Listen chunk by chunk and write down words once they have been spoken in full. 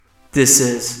This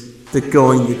is the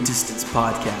Going the Distance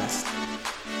podcast.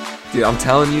 Dude, I'm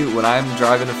telling you, when I'm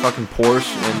driving a fucking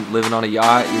Porsche and living on a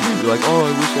yacht, you're gonna be like, oh,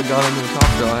 I wish I got into the top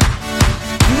shot.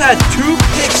 You had 2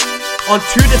 picks on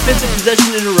 2 defensive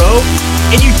possessions in a row,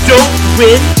 and you don't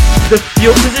win the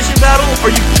field position battle?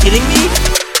 Are you kidding me?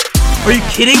 Are you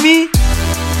kidding me?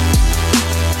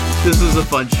 This is a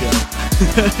fun show.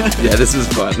 Yeah, this is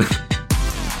fun.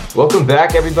 Welcome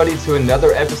back, everybody, to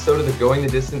another episode of the Going the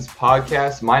Distance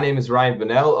podcast. My name is Ryan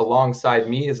Bunnell. Alongside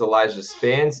me is Elijah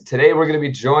Spans. Today, we're going to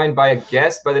be joined by a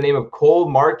guest by the name of Cole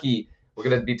Markey. We're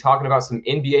going to be talking about some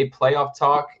NBA playoff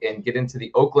talk and get into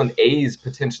the Oakland A's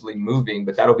potentially moving,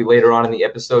 but that'll be later on in the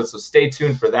episode, so stay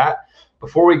tuned for that.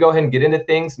 Before we go ahead and get into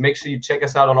things, make sure you check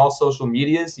us out on all social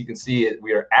medias. You can see it.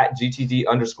 We are at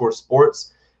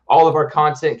GTD_sports. All of our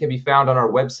content can be found on our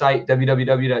website,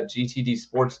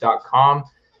 www.gtdsports.com.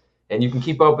 And you can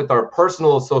keep up with our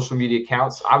personal social media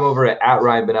accounts. I'm over at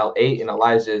Ryan Bunnell8, and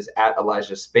Elijah is at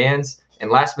Elijah Spans.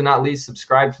 And last but not least,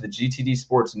 subscribe to the GTD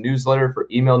Sports newsletter for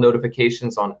email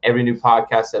notifications on every new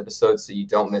podcast episode so you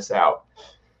don't miss out.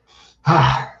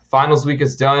 Finals week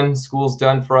is done. School's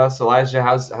done for us. Elijah,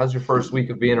 how's your first week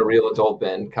of being a real adult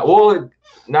been? Well,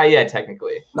 not yet,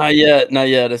 technically. Not yet.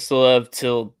 I still have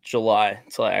till July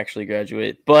until I actually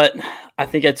graduate. But I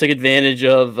think I took advantage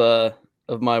of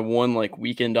my one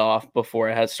weekend off before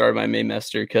I had started my May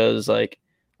semester, because I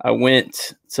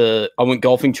went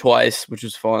golfing twice, which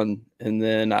was fun, and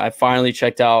then I finally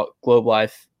checked out Globe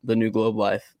Life, the new Globe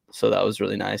Life, so that was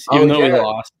really nice. Even though we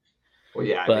lost. Well,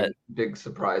 yeah, but big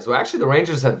surprise. Well, actually, the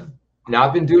Rangers have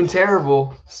not been doing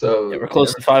terrible, so yeah, we're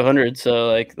close to 500,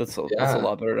 so that's a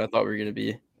lot better than I thought we were gonna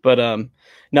be. But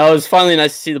no, it was finally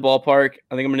nice to see the ballpark.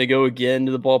 I think I'm gonna go again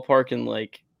to the ballpark in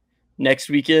next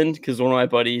weekend, because one of my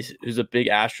buddies who's a big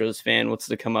Astros fan wants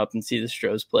to come up and see the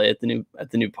Stros play at the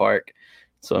new park.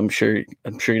 So I'm gonna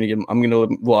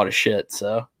live a lot of shit.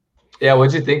 So yeah,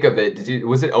 what'd you think of it?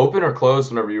 Was it open or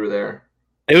closed whenever you were there?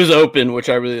 It was open, which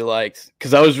I really liked,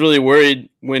 because I was really worried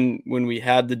when we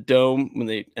had the dome, when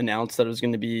they announced that it was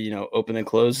going to be open and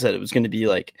closed, that it was going to be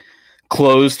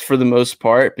closed for the most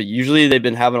part. But usually they've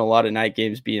been having a lot of night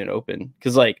games being open,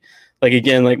 because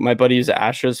again, my buddy who's an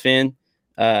Astros fan.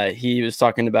 He was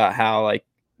talking about how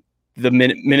the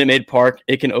Minute Maid Park,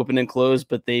 it can open and close,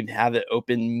 but they have it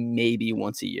open maybe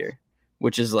once a year,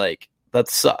 which is that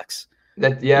sucks.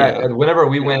 Whenever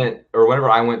we went, or whenever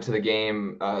I went to the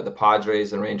game, the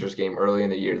Padres and Rangers game early in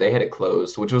the year, they had it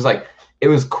closed, which was it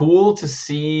was cool to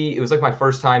see. It was my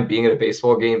first time being at a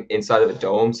baseball game inside of a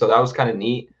dome, so that was kind of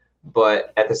neat.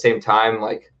 But at the same time,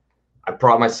 I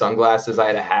brought my sunglasses. I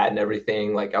had a hat and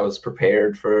everything. I was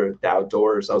prepared for the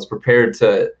outdoors. I was prepared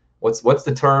to what's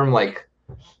the term?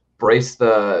 Brace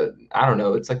the, I don't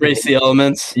know. It's brace the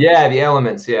elements. Yeah, the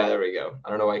elements. Yeah, there we go. I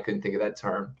don't know why I couldn't think of that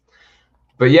term.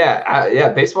 But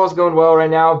yeah, baseball's going well right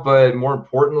now. But more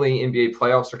importantly, NBA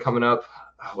playoffs are coming up.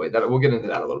 Oh, wait, we'll get into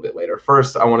that a little bit later.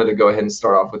 First, I wanted to go ahead and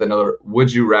start off with another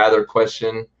would you rather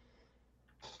question.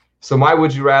 So my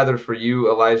would you rather for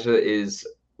you, Elijah, is,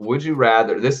 would you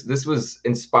rather, this was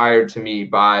inspired to me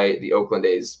by the Oakland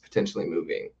A's potentially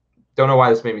moving. Don't know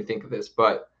why this made me think of this,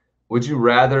 but would you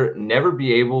rather never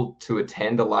be able to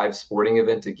attend a live sporting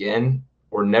event again,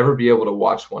 or never be able to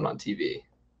watch one on TV?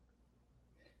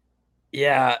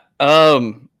 Yeah,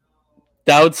 that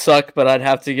would suck, but I'd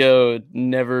have to go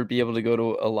never be able to go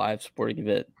to a live sporting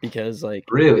event, because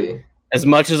really, as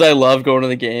much as I love going to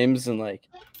the games and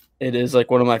it is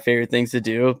one of my favorite things to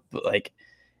do, but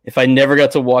if I never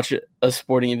got to watch a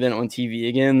sporting event on TV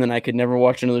again, then I could never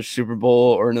watch another Super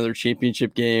Bowl or another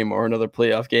championship game or another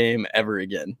playoff game ever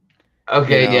again.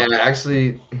 Okay, yeah,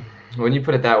 actually, when you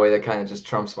put it that way, that kind of just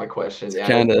trumps my question. Yeah,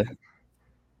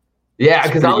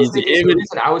 because the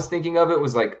reason I was thinking of it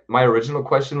was my original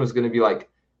question was going to be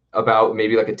about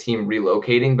maybe a team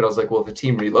relocating, but I was well, if a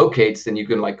team relocates, then you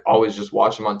can always just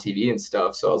watch them on TV and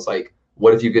stuff. So I was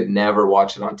what if you could never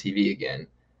watch it on TV again?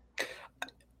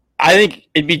 I think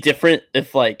it'd be different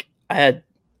if I had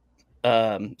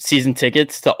season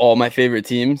tickets to all my favorite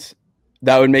teams.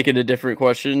 That would make it a different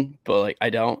question, but I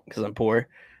don't, because I'm poor.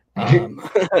 So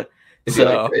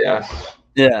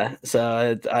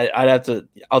I'd have to.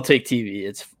 I'll take TV.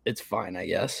 It's fine, I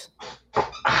guess.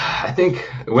 I think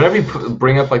whenever you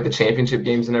bring up the championship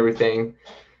games and everything,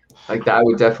 that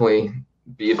would definitely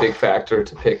be a big factor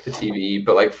to pick the TV.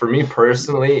 But for me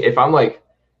personally, if I'm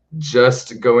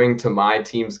just going to my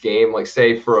team's game,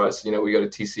 say for us, we go to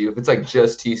TCU. If it's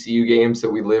just TCU games that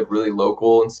we live really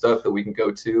local and stuff that we can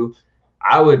go to,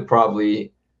 I would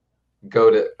probably go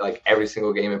to every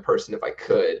single game in person if I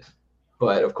could.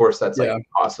 But of course that's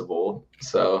impossible.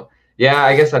 So yeah,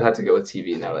 I guess I'd have to go with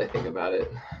TV now that I think about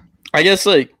it. I guess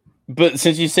but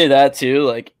since you say that too,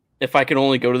 like if I could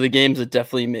only go to the games, it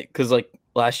definitely because like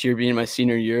last year being my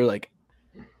senior year, like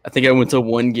I think I went to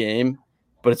one game,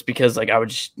 but it's because like I would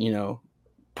just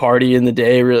party in the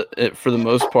day for the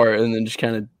most part, and then just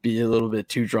kind of be a little bit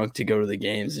too drunk to go to the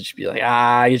games and just be like,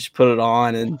 I just put it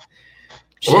on and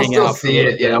we'll still see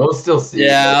it. Yeah, we'll still see it.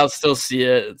 Yeah, I'll still see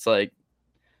it. It's like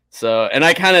so, and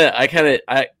I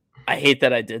hate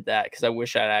that I did that because I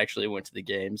wish I actually went to the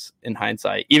games in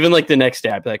hindsight. Even like the next day,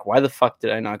 I'd be like, why the fuck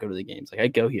did I not go to the games? Like I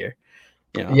go here.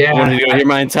 I wanted to go here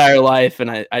my entire life, and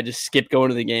I just skipped going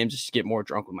to the games just to get more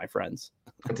drunk with my friends.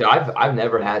 Dude, I've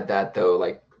never had that though,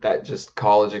 like that just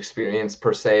college experience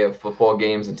per se of football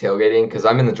games and tailgating, because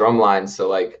I'm in the drum line, so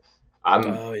like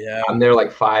I'm there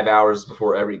like 5 hours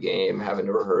before every game, having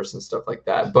to rehearse and stuff like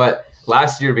that. But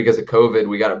last year, because of COVID,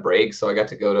 we got a break, so I got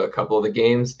to go to a couple of the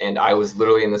games, and I was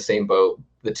literally in the same boat.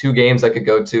 The 2 games I could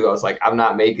go to, I was like, I'm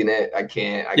not making it. I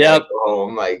can't. I gotta go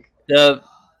home. Like,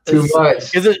 too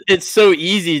much. Because it's so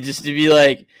easy just to be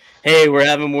like, hey, we're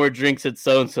having more drinks at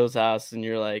so-and-so's house. And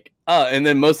you're like, oh, and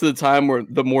then most of the time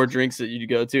the more drinks that you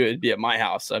go to, it'd be at my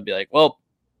house. So I'd be like, well,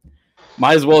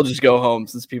 might as well just go home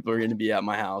since people are going to be at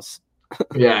my house.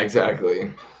 Yeah,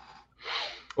 exactly.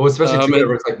 Well, especially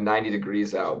whenever it's like 90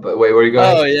 degrees out. But wait, where are you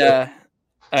going? Oh, yeah.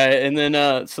 All right, and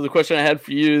then so the question I had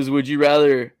for you is, would you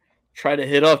rather try to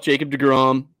hit off Jacob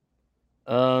deGrom,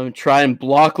 try and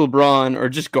block LeBron, or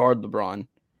just guard LeBron,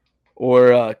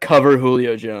 or cover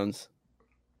Julio Jones?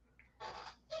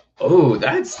 Oh,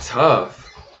 that's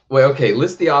tough. Wait, okay,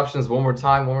 list the options one more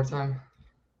time.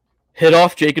 Hit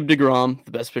off Jacob deGrom,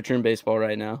 the best pitcher in baseball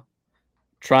right now.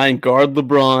 Try and guard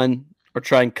LeBron, or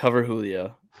try and cover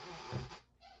Julio.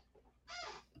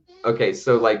 Okay,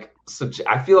 so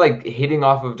I feel like hitting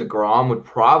off of DeGrom would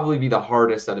probably be the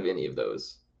hardest out of any of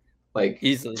those. Like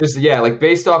easily. Like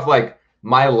based off like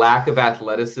my lack of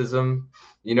athleticism,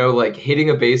 like hitting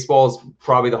a baseball is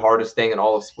probably the hardest thing in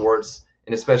all of sports,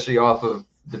 and especially off of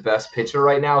the best pitcher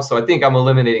right now. So I think I'm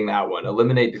eliminating that one.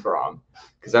 Eliminate DeGrom,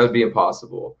 because that would be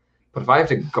impossible. But if I have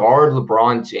to guard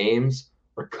LeBron James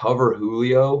or cover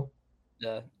Julio,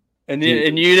 yeah. And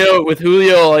with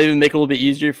Julio, I'll even make it a little bit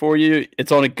easier for you.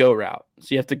 It's on a go route. So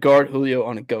you have to guard Julio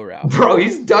on a go route. Bro,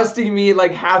 he's dusting me in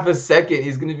like half a second.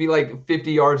 He's going to be like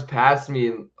 50 yards past me.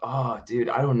 And dude,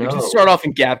 I don't know. You just start off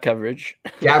in gap coverage.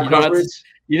 Gap coverage?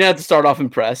 You don't have to start off in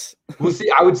press. Well,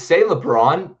 see, I would say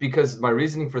LeBron, because my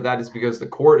reasoning for that is because the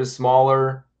court is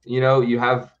smaller. You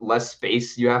have less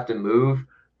space you have to move.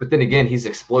 But then again, he's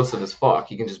explosive as fuck.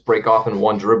 He can just break off in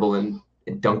one dribble and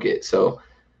dunk it. So,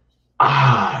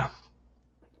 I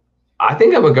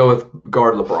think I'm going to go with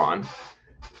guard LeBron.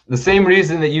 The same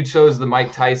reason that you chose the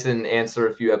Mike Tyson answer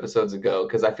a few episodes ago,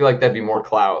 because I feel like that'd be more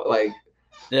clout. Like,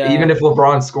 even if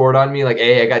LeBron scored on me, like,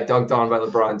 hey, I got dunked on by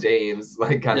LeBron James,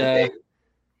 like, kind of thing.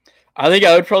 I think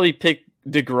I would probably pick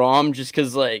DeGrom just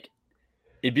because, like,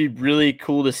 it'd be really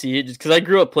cool to see it. Just because I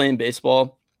grew up playing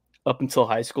baseball up until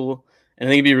high school. And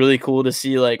I think it'd be really cool to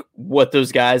see like what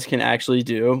those guys can actually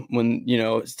do when,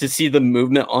 to see the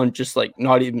movement on just like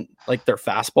not even like their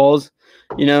fastballs,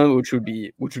 which would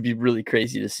be really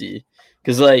crazy to see.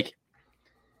 Cause like,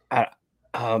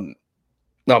 oh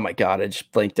my God, I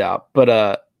just blanked out.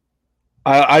 But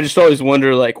I just always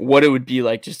wonder like what it would be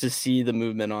like just to see the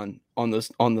movement on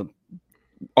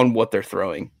what they're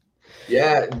throwing.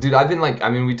 Yeah, dude, I've been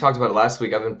we talked about it last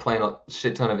week. I've been playing a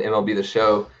shit ton of MLB The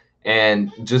Show.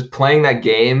 And just playing that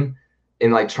game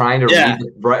and like trying to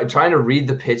read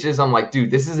the pitches, I'm like,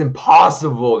 dude, this is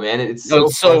impossible, man. It's so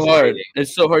hard.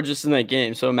 It's so hard just in that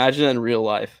game. So imagine that in real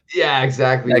life. Yeah,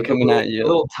 exactly. That coming at you, a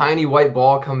little tiny white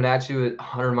ball coming at you at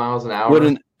 100 miles an hour. What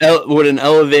an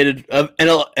elevating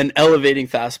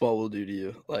fastball will do to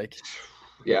you, like.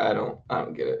 Yeah, I don't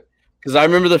get it. Because I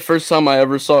remember the first time I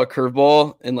ever saw a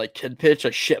curveball in like kid pitch,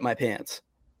 I shit my pants.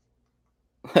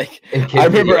 Like I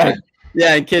remember.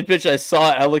 Yeah, in kid pitch, I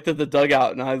saw it. I looked at the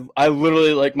dugout, and I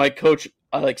literally, like, my coach,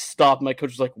 I, like, stopped. My coach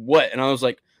was like, what? And I was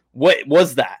like, what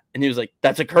was that? And he was like,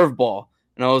 that's a curveball.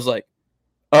 And I was like,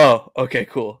 oh, okay,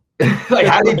 cool. Like,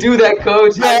 how do you do that,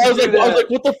 coach? Yeah, I was like,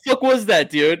 what the fuck was that,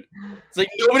 dude? It's like,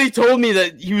 nobody told me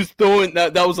that he was throwing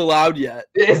that was allowed yet.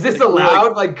 Is this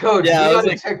allowed? Like, coach, yeah, you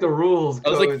gotta check the rules, coach.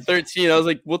 I was like 13. I was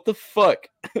like, what the fuck?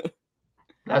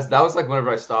 That was, like,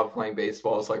 whenever I stopped playing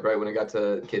baseball. It's, like, right when I got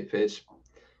to kid pitch.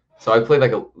 So I played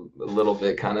like a little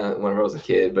bit kind of whenever I was a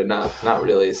kid, but not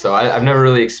really. So I've never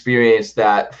really experienced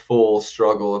that full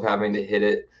struggle of having to hit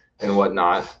it and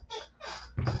whatnot.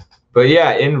 But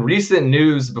yeah, in recent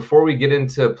news, before we get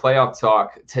into playoff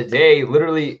talk, today,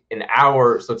 literally an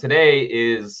hour. So today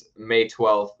is May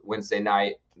 12th, Wednesday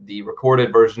night. The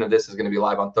recorded version of this is going to be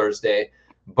live on Thursday.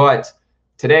 But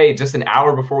today, just an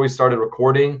hour before we started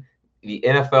recording, the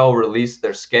NFL released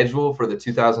their schedule for the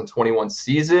 2021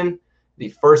 season, the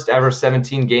first ever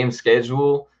 17-game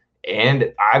schedule.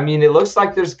 And, I mean, it looks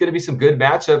like there's going to be some good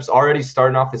matchups already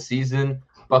starting off the season.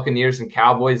 Buccaneers and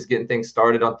Cowboys getting things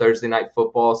started on Thursday Night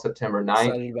Football, September 9th.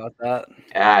 Excited about that.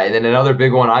 And then another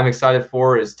big one I'm excited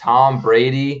for is Tom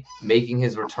Brady making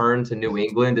his return to New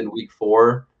England in Week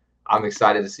 4. I'm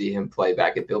excited to see him play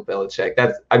back at Bill Belichick.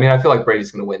 I feel like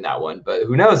Brady's going to win that one, but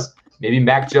who knows? Maybe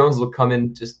Mac Jones will come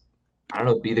in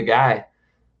be the guy.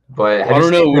 But I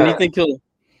don't know. When do you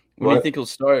think he'll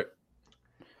start?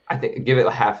 I think give it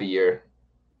half a year,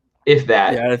 if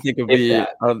that. Yeah, I think it'll be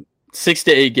 6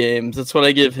 to 8 games. That's what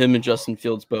I give him and Justin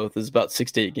Fields both. Is about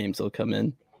 6 to 8 games they'll come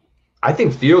in. I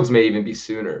think Fields may even be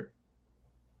sooner.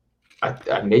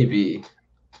 I may be.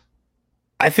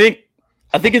 I think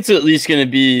it's at least going to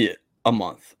be a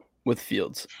month with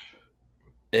Fields,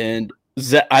 and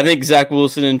I think Zach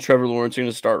Wilson and Trevor Lawrence are going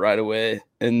to start right away,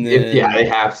 and then they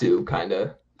have to kind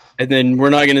of. And then we're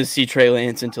not going to see Trey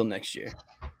Lance until next year,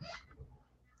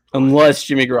 unless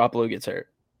Jimmy Garoppolo gets hurt,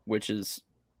 which is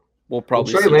we'll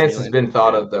probably. Trey Lance has been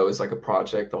thought of though as like a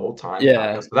project the whole time.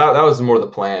 Yeah, so that was more the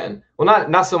plan. Well,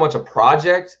 not so much a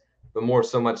project, but more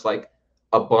so much like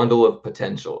a bundle of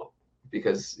potential,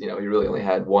 because he really only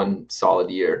had one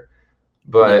solid year.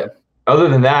 But other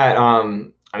than that,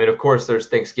 of course, there's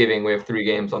Thanksgiving. We have 3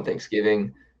 games on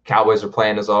Thanksgiving. Cowboys are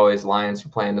playing as always. Lions are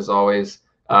playing as always.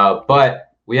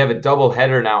 But we have a double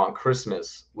header now on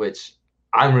Christmas, which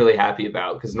I'm really happy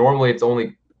about because normally it's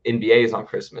only NBAs on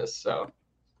Christmas. So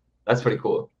that's pretty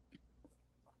cool.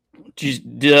 Do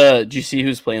you see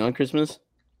who's playing on Christmas?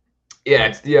 Yeah,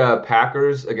 it's the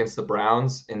Packers against the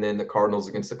Browns and then the Cardinals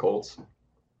against the Colts.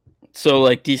 So,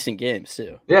 like, decent games,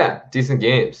 too. Yeah, decent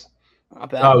games. Not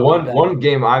bad, one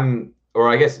game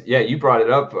you brought it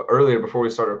up earlier before we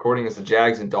started recording is the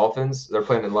Jags and Dolphins. They're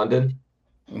playing in London.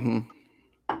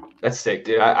 Mm-hmm. That's sick,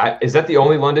 dude. Is that the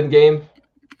only London game?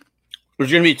 There's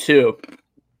going to be 2.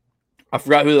 I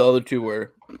forgot who the other 2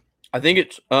 were. I think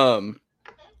it's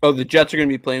the Jets are going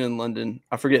to be playing in London.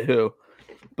 I forget who.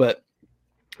 But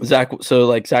Zach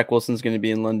Wilson's going to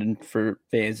be in London for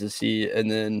fans to see.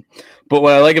 But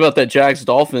what I like about that Jags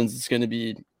Dolphins, it's going to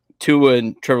be Tua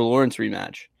and Trevor Lawrence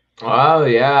rematch. Oh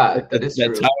yeah, that is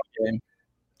true.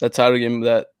 That title game,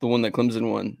 the one that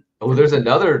Clemson won. Oh, there's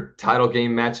another title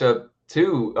game matchup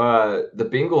too. The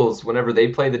Bengals, whenever they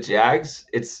play the Jags,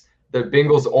 it's the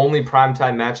Bengals' only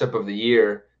primetime matchup of the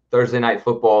year. Thursday Night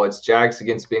Football. It's Jags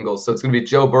against Bengals, so it's going to be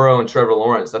Joe Burrow and Trevor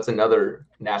Lawrence. That's another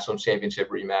national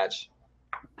championship rematch.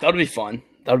 That would be fun.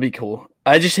 That would be cool.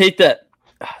 I just hate that.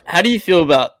 How do you feel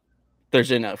about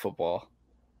Thursday Night Football?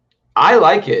 I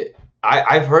like it.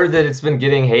 I've heard that it's been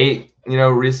getting hate,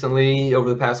 recently over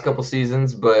the past couple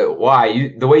seasons. But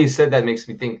why? The way you said that makes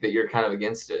me think that you're kind of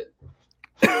against it.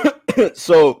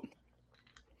 So,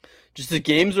 just the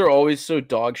games are always so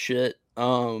dog shit.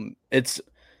 It's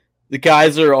the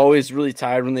guys are always really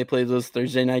tired when they play those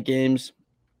Thursday night games.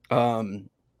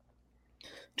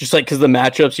 Just like because the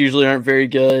matchups usually aren't very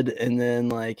good, and then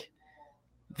like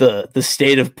the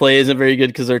state of play isn't very good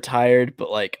because they're tired.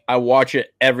 But like I watch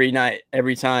it every night,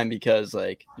 every time because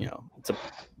it's a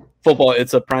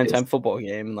primetime football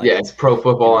game. Like, yeah, it's pro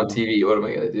football on TV. What am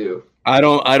I gonna do? I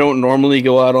don't normally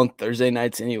go out on Thursday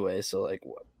nights anyway, so like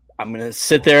I'm gonna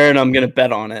sit there and I'm gonna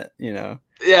bet on it. Yeah,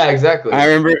 exactly. I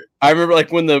remember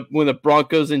like when the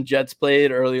Broncos and Jets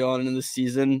played early on in the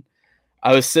season.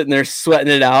 I was sitting there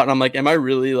sweating it out, and I'm like, am I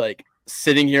really like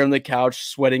sitting here on the couch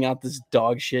sweating out this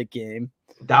dog shit game?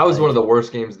 That was one of the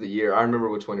worst games of the year. I remember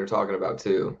which one you're talking about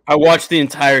too. I watched the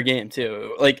entire game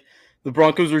too. Like the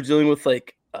Broncos were dealing with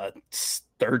like a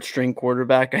third string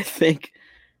quarterback, I think.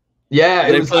 Yeah,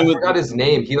 I forgot his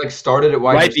name. He like started at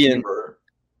wide receiver.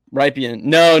 Rypien.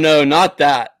 No, not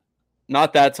that.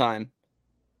 Not that time.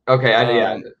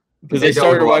 Okay, because they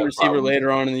started a wide receiver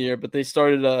later on in the year, but they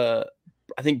started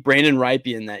I think Brandon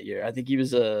Rypien that year. I think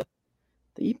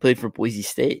he played for Boise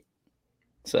State.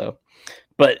 So,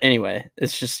 but anyway,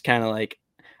 it's just kind of like,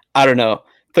 I don't know.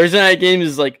 Thursday night game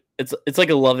is like, it's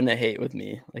like a love and a hate with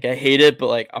me. Like I hate it, but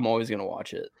like I'm always going to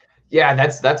watch it. Yeah,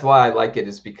 that's why I like it,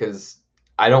 is because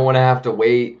I don't want to have to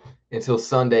wait until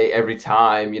Sunday every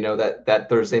time. That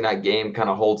Thursday night game kind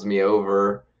of holds me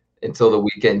over until the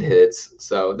weekend hits.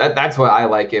 So that's why I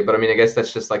like it. But I guess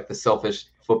that's just like the selfish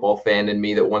football fan in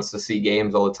me that wants to see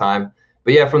games all the time.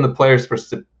 But yeah, from the player's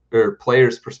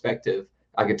perspective,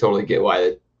 I could totally get why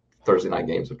the Thursday night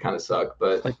games would kind of suck.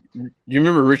 But like, do you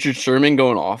remember Richard Sherman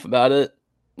going off about it?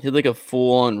 He had like a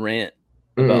full-on rant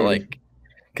about like,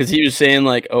 because he was saying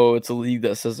like, oh, it's a league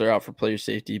that says they're out for player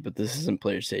safety, but this isn't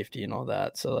player safety and all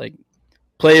that. So like,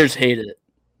 Players hate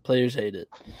it.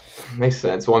 Makes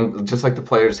sense. Well, just like the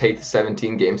players hate the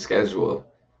 17-game schedule.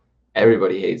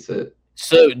 Everybody hates it.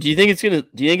 So, do you think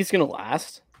it's gonna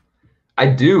last? I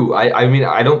do. I mean,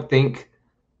 I don't think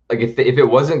like if it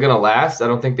wasn't gonna last, I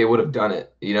don't think they would have done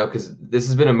it. Because this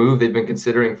has been a move they've been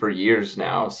considering for years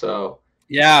now. So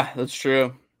yeah, that's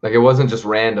true. Like it wasn't just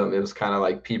random. It was kind of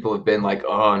like people have been like,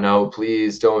 "Oh no,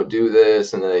 please don't do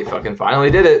this," and then they fucking finally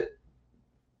did it.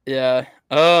 Yeah.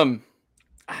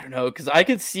 I don't know, because I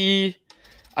could see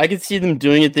them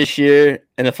doing it this year,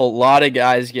 and if a lot of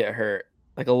guys get hurt,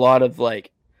 like a lot of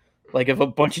like if a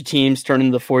bunch of teams turn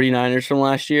into the 49ers from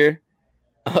last year,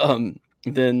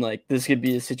 then like this could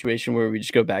be a situation where we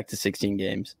just go back to 16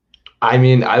 games. I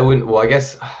mean, I wouldn't. Well, I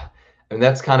guess,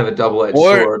 that's kind of a double-edged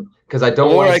sword because I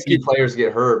don't want to see players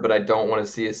get hurt, but I don't want to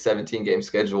see a 17-game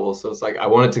schedule. So it's like I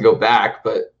want it to go back,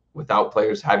 but without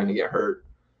players having to get hurt.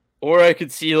 Or I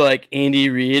could see like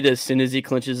Andy Reid as soon as he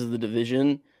clinches the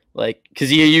division, like because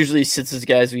he usually sits his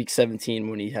guys week 17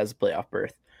 when he has a playoff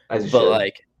berth.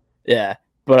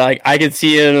 But I could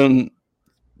see him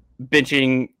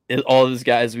benching all of his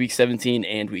guys week 17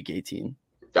 and week 18.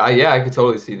 Yeah, I could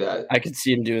totally see that. I could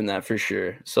see him doing that for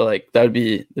sure. So like that'd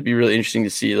be really interesting to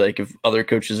see like if other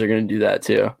coaches are going to do that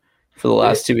too for the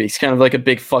last 2 weeks, kind of like a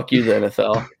big fuck you to the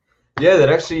NFL. Yeah,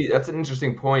 that's an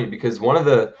interesting point because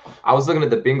I was looking at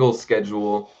the Bengals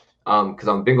schedule because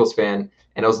I'm a Bengals fan,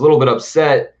 and I was a little bit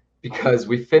upset because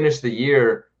we finished the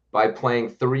year by playing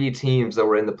 3 teams that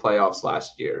were in the playoffs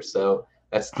last year. So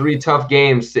that's 3 tough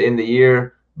games to end the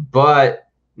year. But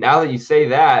now that you say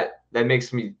that, that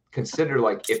makes me consider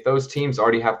like if those teams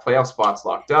already have playoff spots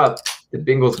locked up, the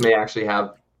Bengals may actually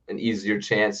have an easier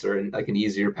chance or like an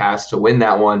easier pass to win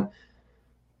that one.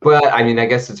 But, I mean, I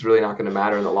guess it's really not going to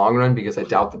matter in the long run because I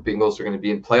doubt the Bengals are going to be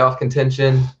in playoff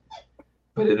contention.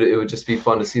 But it would just be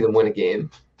fun to see them win a game.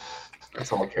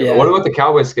 That's all I care about. What about the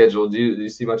Cowboys schedule? Do you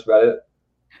see much about it?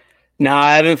 No,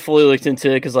 I haven't fully looked into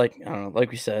it because, like, I don't know,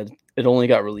 like we said, it only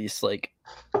got released, like,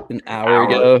 an hour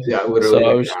ago. Yeah,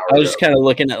 literally. So I was just kind of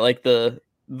looking at, like, the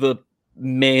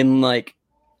main, like,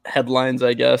 headlines,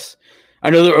 I guess.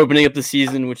 I know they're opening up the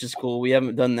season, which is cool. We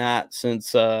haven't done that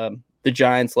since the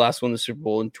Giants last won the Super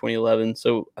Bowl in 2011.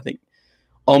 So I think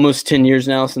almost 10 years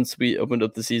now since we opened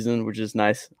up the season, which is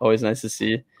nice. Always nice to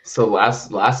see. So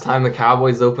last time the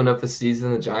Cowboys opened up the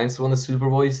season, the Giants won the Super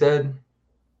Bowl, you said?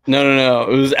 No.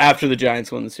 It was after the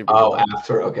Giants won the Super Bowl. Oh,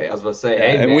 after. Okay. I was about to say,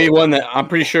 hey, and we won that. I'm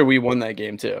pretty sure we won that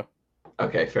game too.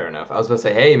 Okay, fair enough. I was about to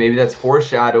say, hey, maybe that's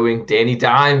foreshadowing. Danny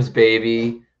Dimes,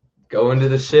 baby. Go into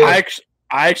the shit. I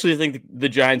actually think the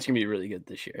Giants can be really good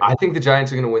this year. I think the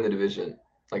Giants are going to win the division.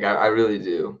 Like, I really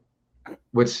do.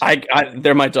 Which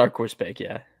they're my dark horse pick,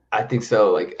 yeah. I think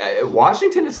so. Like,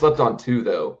 Washington has slept on too,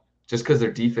 though, just because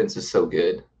their defense is so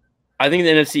good. I think the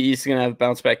NFC East is going to have a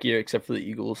bounce back year, except for the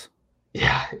Eagles.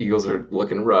 Yeah, Eagles are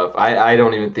looking rough. I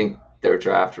don't even think their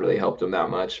draft really helped them that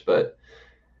much, but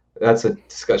that's a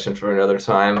discussion for another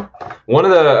time.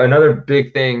 Another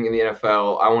big thing in the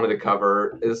NFL I wanted to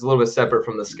cover is a little bit separate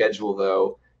from the schedule,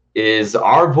 though, is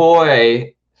our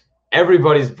boy.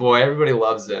 Everybody's boy. Everybody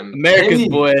loves him.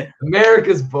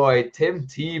 America's boy, Tim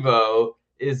Tebow,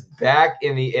 is back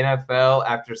in the NFL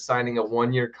after signing a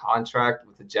 1-year contract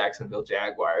with the Jacksonville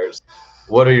Jaguars.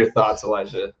 What are your thoughts,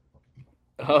 Elijah?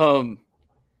 They're going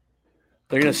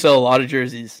to sell a lot of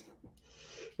jerseys.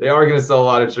 They are going to sell a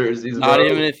lot of jerseys. Not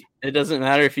even if it doesn't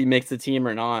matter if he makes the team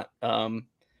or not. They're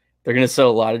going to sell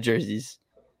a lot of jerseys.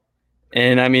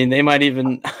 And, I mean, they might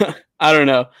even – I don't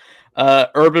know.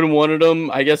 Urban wanted them,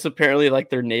 I guess apparently like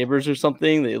their neighbors or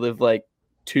something. They live like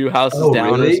 2 houses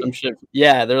down really? Or some shit.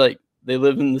 Yeah, they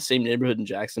live in the same neighborhood in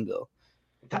Jacksonville.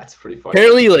 That's pretty funny.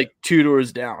 Apparently like 2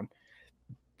 doors down.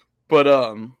 But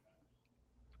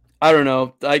I don't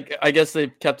know. I guess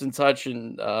they've kept in touch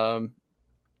and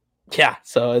yeah,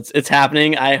 so it's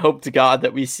happening. I hope to God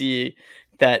that we see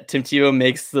that Tim Tebow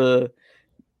makes the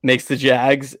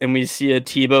Jags and we see a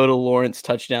Tebow to Lawrence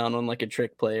touchdown on like a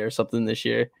trick play or something this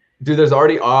year. Dude, there's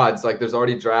already odds. Like, there's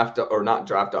already not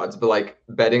draft odds, but like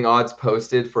betting odds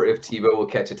posted for if Tebow will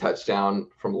catch a touchdown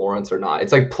from Lawrence or not.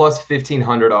 It's like plus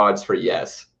 1,500 odds for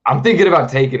yes. I'm thinking about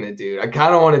taking it, dude. I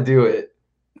kind of want to do it.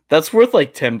 That's worth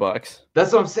like $10.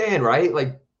 That's what I'm saying, right?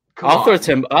 Like, I'd throw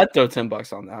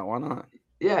 $10 on that. Why not?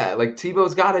 Yeah, like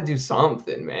Tebow's got to do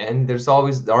something, man. There's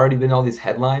already been all these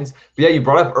headlines. But yeah, you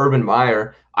brought up Urban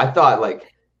Meyer. I thought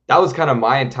like that was kind of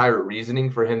my entire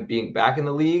reasoning for him being back in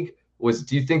the league.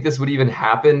 Do you think this would even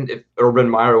happen if Urban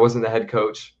Meyer wasn't the head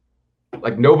coach?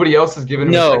 Like, nobody else has given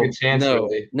him a second chance,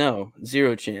 really. No,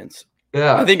 zero chance.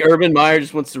 Yeah. I think Urban Meyer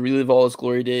just wants to relive all his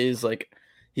glory days. Like,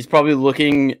 He's probably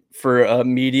looking for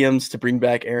mediums to bring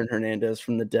back Aaron Hernandez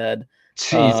from the dead.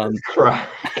 Jesus Christ.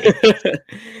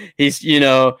 He's,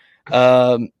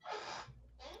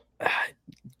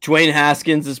 Dwayne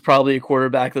Haskins is probably a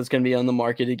quarterback that's going to be on the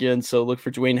market again. So look for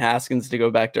Dwayne Haskins to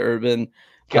go back to Urban.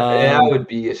 That would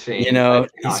be a shame.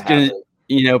 He's going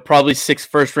to, probably 6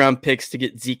 first-round picks to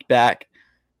get Zeke back.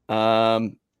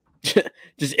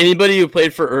 Just anybody who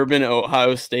played for Urban at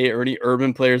Ohio State or any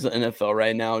Urban players in the NFL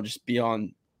right now, just be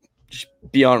on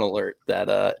alert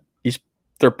that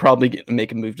they're probably going to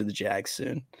make a move to the Jags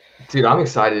soon. Dude, I'm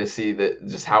excited to see that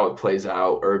just how it plays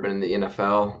out, Urban in the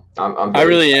NFL. I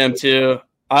really am too.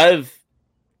 I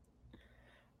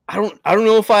don't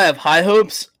know if I have high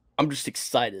hopes. I'm just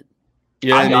excited.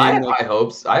 I have high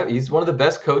hopes. He's one of the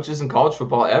best coaches in college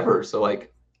football ever. So I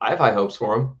have high hopes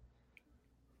for him.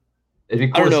 It'd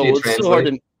be cool to see it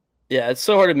translate. It's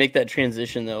so hard to make that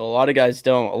transition though. A lot of guys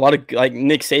don't. A lot of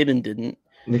Nick Saban didn't.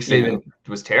 Nick Saban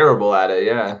was terrible at it.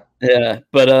 Yeah. Yeah,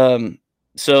 but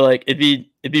so it'd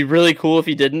be really cool if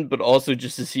he didn't, but also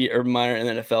just to see Urban Meyer in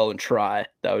the NFL and try.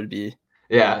 That would be.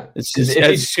 Yeah,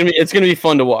 it's gonna be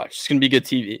fun to watch. It's gonna be good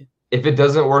TV. If it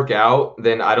doesn't work out,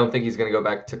 then I don't think he's gonna go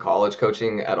back to college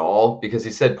coaching at all, because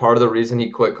he said part of the reason he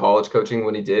quit college coaching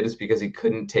when he did is because he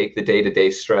couldn't take the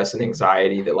day-to-day stress and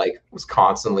anxiety that was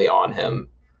constantly on him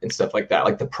and stuff like that.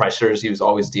 Like the pressures he was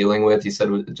always dealing with, he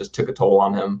said it just took a toll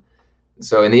on him.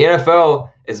 So in the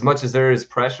NFL, as much as there is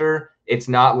pressure, it's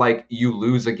not like you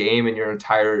lose a game and your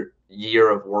entire year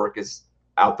of work is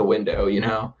out the window,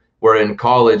 Where in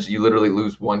college, you literally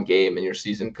lose one game and your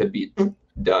season could be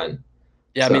done.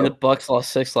 Yeah, I mean the Bucs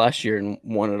lost 6 last year and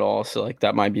won it all, so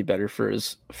that might be better for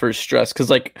his stress.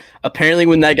 Because apparently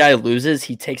when that guy loses,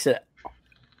 he takes it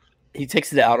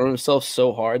out on himself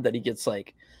so hard that he gets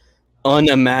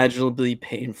unimaginably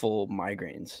painful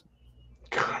migraines.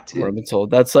 God, dude. I've been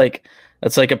told that's a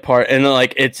part, and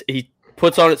he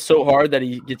puts on it so hard that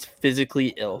he gets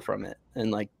physically ill from it,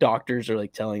 and doctors are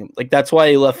telling him that's why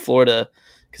he left Florida,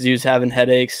 because he was having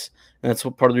headaches, and that's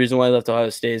part of the reason why he left Ohio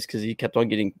State is because he kept on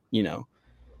getting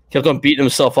kept on beating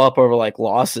himself up over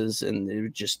losses, and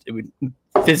it would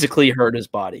physically hurt his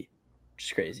body, which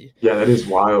is crazy. Yeah, that is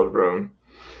wild, bro.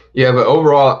 Yeah, but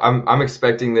overall, I'm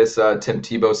expecting this Tim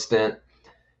Tebow stint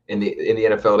in the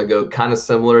NFL to go kind of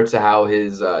similar to how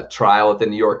his trial at the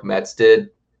New York Mets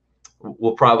did.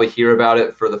 We'll probably hear about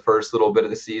it for the first little bit of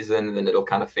the season, and then it'll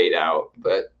kind of fade out.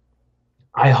 But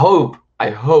I hope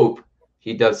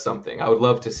he does something. I would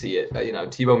love to see it.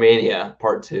 Tebow Mania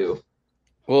Part 2.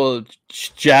 Well,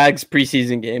 Jags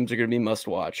preseason games are going to be must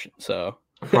watch. So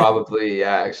probably,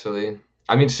 yeah. Actually,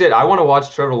 I mean, shit. I want to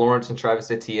watch Trevor Lawrence and Travis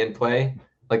Etienne play.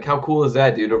 How cool is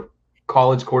that, dude? A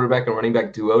college quarterback and running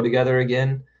back duo together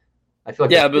again. I feel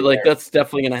but that's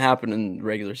definitely going to happen in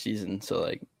regular season.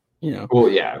 So Well,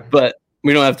 yeah. But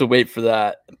we don't have to wait for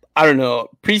that. I don't know.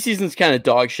 Preseason's kind of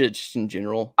dog shit just in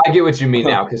general. I get what you mean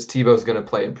now, because Tebow's going to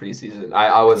play in preseason.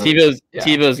 I wasn't.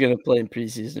 Tebow's going to play in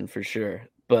preseason for sure,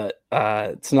 but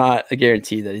it's not a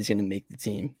guarantee that he's going to make the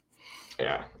team.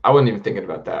 Yeah, I wasn't even thinking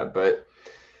about that, but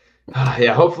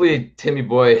yeah, hopefully Timmy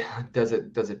Boy does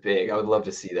it big. I would love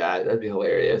to see that. That'd be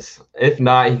hilarious. If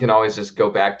not, he can always just go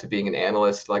back to being an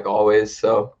analyst like always.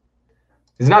 So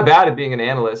he's not bad at being an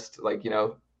analyst.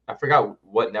 I forgot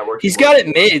what network. He's got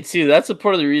it made too. That's a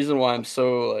part of the reason why I'm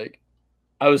so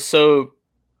I was so,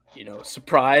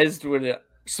 surprised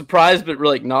but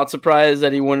really not surprised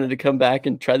that he wanted to come back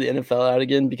and try the NFL out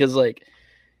again, because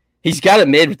he's got it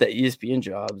made with that ESPN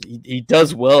job. He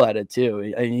does well at it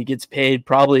too. He gets paid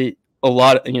probably a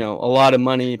lot of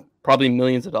money, probably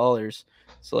millions of dollars.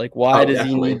 So why does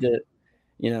he need to,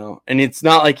 and it's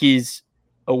not like he's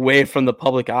away from the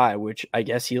public eye, which I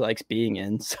guess he likes being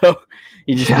in. So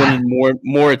he just wanted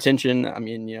more attention. I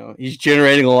mean, he's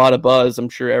generating a lot of buzz. I'm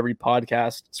sure every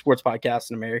sports podcast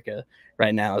in America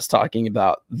right now is talking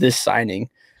about this signing,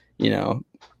 Yeah,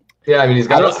 I mean, he's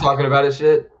got us talking about it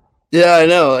shit. Yeah, I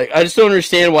know. I just don't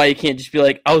understand why you can't just be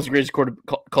I was the greatest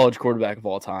college quarterback of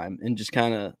all time, and just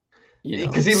kind of,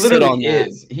 because he literally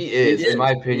is. He is, in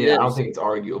my opinion. I don't think it's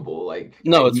arguable.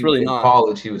 No, it's really not. In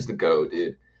college, he was the GOAT,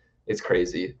 dude. It's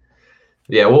crazy.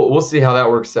 Yeah, we'll see how that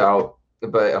works out.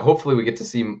 But hopefully we get to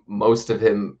see most of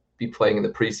him be playing in the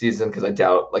preseason, because I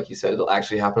doubt, like you said, it'll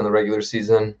actually happen in the regular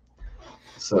season.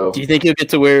 So, do you think he'll get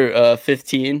to wear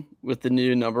 15 with the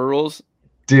new number rules?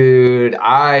 Dude,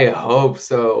 I hope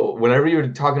so. Whenever you were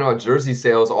talking about jersey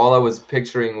sales, all I was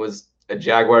picturing was a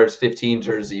Jaguars 15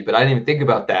 jersey, but I didn't even think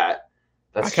about that.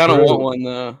 I kind of want one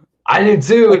though. I do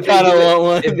too. I kind of want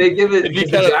one. If they give it, the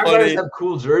Jaguars have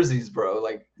cool jerseys, bro.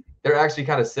 They're actually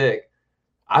kind of sick.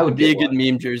 I would be a good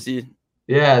meme jersey.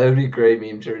 Yeah, that would be a great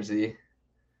meme jersey.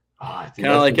 Dude, Kind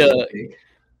of like really big.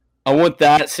 I want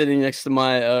that sitting next to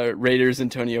my Raiders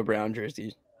Antonio Brown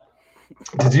jersey.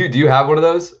 Do you have one of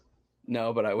those?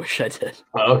 No, but I wish I did.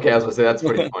 Oh, okay, I was gonna say that's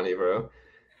pretty funny, bro.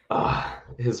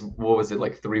 His what was it,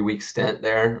 like 3-week stint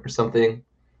there or something?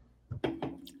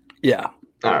 Yeah,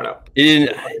 I don't know. He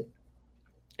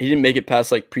didn't make it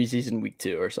past like preseason week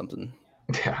 2 or something.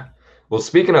 Yeah. Well,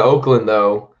 speaking of Oakland,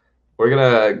 though, we're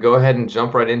gonna go ahead and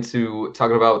jump right into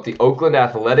talking about the Oakland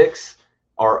Athletics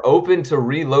are open to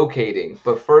relocating.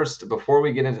 But first, before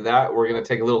we get into that, we're gonna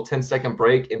take a little 10-second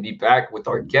break and be back with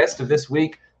our guest of this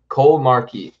week, Cole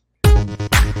Markey.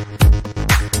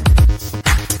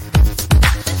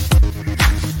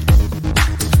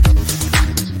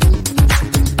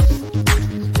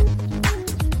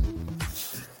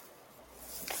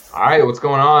 All right, what's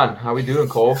going on? How we doing,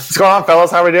 Cole? What's going on, fellas?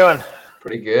 How we doing?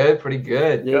 Pretty good, pretty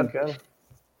good. Good.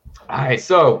 All right,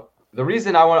 so the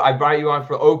reason I brought you on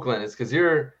for Oakland is because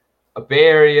you're a Bay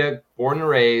Area, born and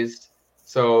raised.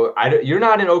 So you're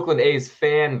not an Oakland A's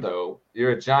fan, though.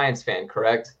 You're a Giants fan,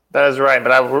 correct? That is right,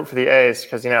 but I would root for the A's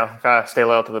because, gotta stay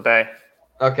loyal to the Bay.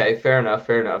 Okay, fair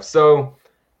enough. So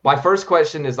my first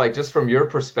question is, like, just from your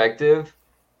perspective,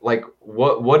 like,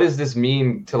 what does this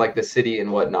mean to, like, the city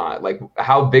and whatnot? Like,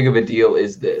 how big of a deal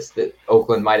is this that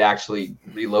Oakland might actually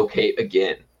relocate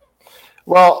again?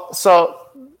 Well, so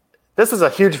this is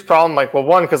a huge problem. Like, well,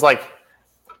 one, because, like,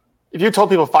 if you told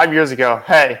people 5 years ago,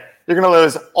 hey, you're going to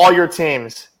lose all your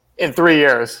teams in 3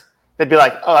 years, they'd be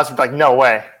like, oh, that's like, no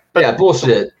way. But yeah,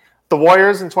 bullshit. The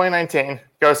Warriors in 2019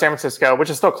 go to San Francisco, which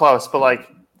is still close, but, like,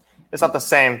 it's not the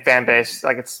same fan base.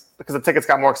 Like, it's because the tickets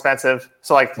got more expensive.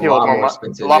 So, like, people with more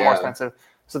expensive.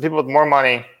 So people with more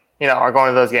money, are going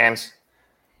to those games.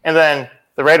 And then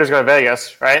the Raiders go to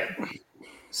Vegas, right?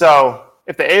 So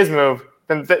if the A's move,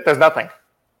 then there's nothing.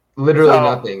 Literally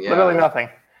nothing. Yeah. Literally nothing.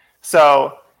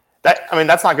 So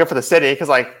that's not good for the city because,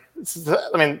 like, it's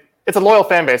a loyal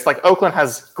fan base. Like, Oakland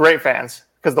has great fans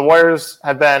because the Warriors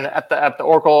had been at the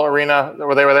Oracle Arena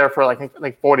where they were there for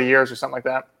like 40 years or something like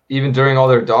that. Even during all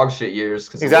their dog shit years,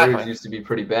 because the Warriors used to be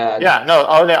pretty bad. Yeah, no,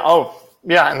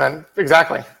 and then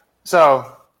exactly.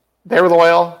 So they were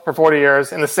loyal for 40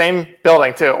 years in the same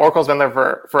building too. Oracle's been there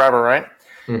for forever, right?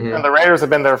 Mm-hmm. And the Raiders have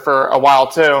been there for a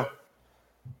while too.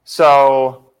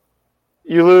 So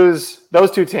you lose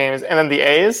those two teams, and then the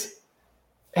A's,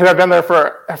 who have been there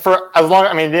for as long.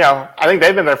 I mean, I think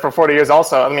they've been there for 40 years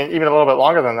also. I mean, even a little bit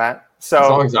longer than that. So as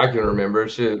long as I can remember,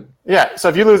 shit. Yeah. So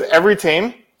if you lose every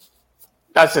team,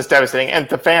 that's just devastating, and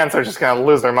the fans are just going to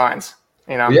lose their minds.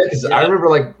 Yeah, because I remember,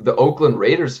 like, the Oakland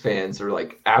Raiders fans are,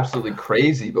 like, absolutely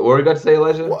crazy. But what were you about to say,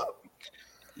 Elijah?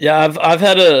 Yeah, I've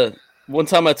had one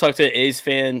time I talked to an A's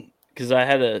fan because I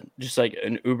had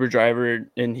an Uber driver,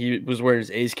 and he was wearing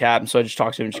his A's cap, and so I just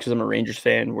talked to him just because I'm a Rangers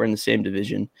fan. We're in the same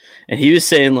division, and he was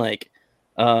saying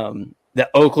that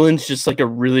Oakland's just like a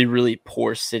really, really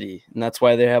poor city, and that's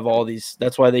why they have all these.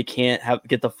 That's why they can't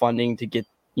get the funding to get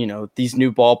these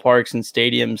new ballparks and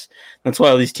stadiums. That's why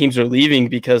all these teams are leaving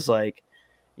because, like,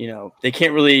 they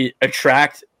can't really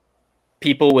attract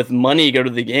people with money to go to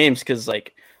the games because,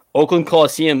 like, Oakland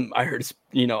Coliseum, I heard,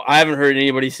 I haven't heard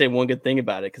anybody say one good thing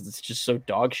about it because it's just so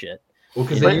dog shit. Well,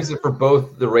 because they use it for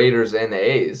both the Raiders and the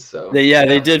A's. So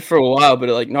they did for a while, but,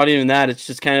 like, not even that. It's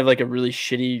just kind of like a really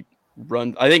shitty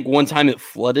run. I think one time it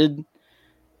flooded,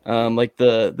 like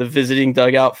the visiting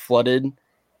dugout flooded.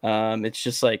 It's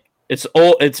just like, it's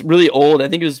old. It's really old. I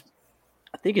think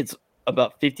it's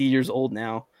about 50 years old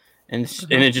now, and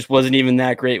it just wasn't even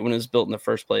that great when it was built in the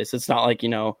first place. It's not like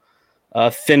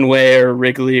Fenway or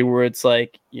Wrigley where it's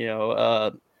like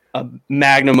a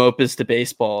magnum opus to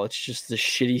baseball. It's just the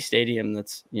shitty stadium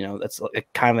that's like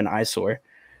kind of an eyesore.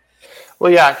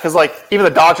 Well, yeah, because, like, even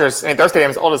the Dodgers, their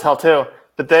stadium's old as hell too,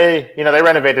 but they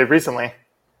renovated recently.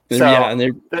 So yeah,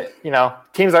 and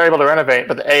teams are able to renovate,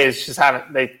 but the A's just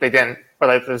haven't. They didn't. Or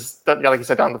like you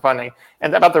said, down the funding.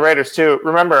 And about the Raiders too.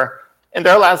 Remember, they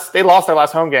lost their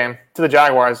last home game to the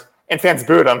Jaguars, and fans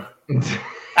booed them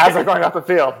as they're going off the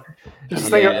field. Just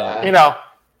think,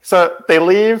 so they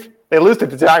lose to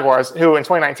the Jaguars, who in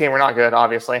 2019 were not good,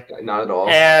 obviously. Not at all.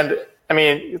 And I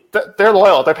mean, they're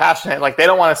loyal, they're passionate. Like, they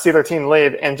don't want to see their team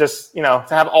leave, and just to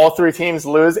have all three teams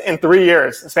lose in 3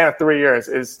 years, a span of 3 years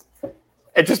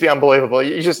it'd just be unbelievable.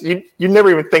 You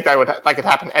never even think that could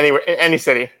happen anywhere in any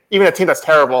city, even a team that's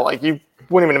terrible. Like, you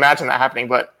wouldn't even imagine that happening.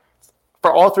 But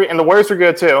for all three, and the Warriors were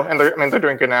good too, and they're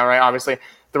doing good now, right? Obviously,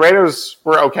 the Raiders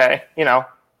were okay,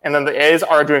 and then the A's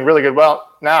are doing really good.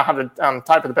 Well, now have the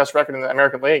tied for the best record in the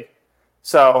American League.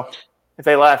 So if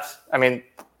they left, I mean,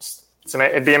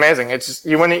 it'd be amazing. It's just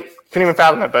couldn't even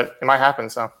fathom it, but it might happen.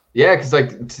 So Yeah, because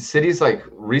like cities like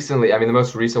recently, I mean, the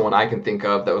most recent one I can think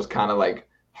of that was kind of like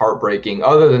heartbreaking,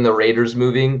 other than the Raiders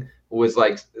moving, was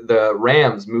like the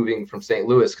Rams moving from St.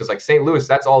 Louis. Because like St. Louis,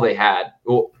 that's all they had.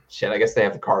 Well, shit, I guess they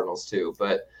have the Cardinals too.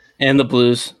 But And the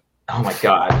Blues. oh my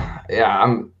God, yeah,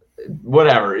 I'm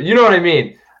whatever. You know what I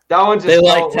mean? That one just They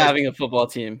felt liked having a football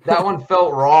team. that one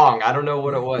felt wrong. I don't know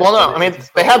what it was. Well, no, but I mean it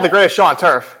just they felt had the greatest show on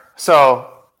turf, so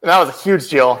that was a huge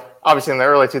deal. Obviously in the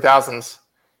early 2000s,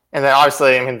 and then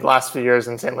obviously, I mean, the last few years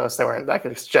in St. Louis they weren't that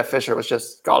good. Jeff Fisher was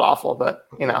just god awful, but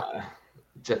you know.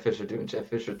 Jeff Fisher doing Jeff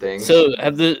Fisher things. So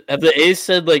have the A's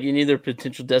said like any of their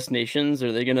potential destinations?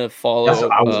 Are they gonna follow That's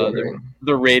what I was wondering.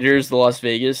 the Raiders, the Las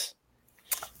Vegas?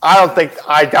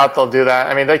 I doubt they'll do that.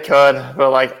 I mean, they could,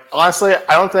 but like honestly,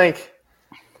 I don't think.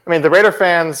 I mean, the Raider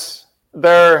fans,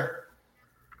 I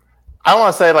don't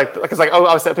want to say like because like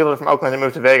obviously people from Oakland that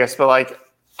moved to Vegas, but like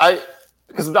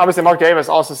because obviously Mark Davis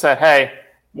also said, hey,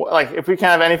 like if we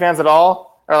can't have any fans at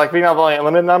all, or like if we can have only a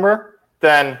limited number,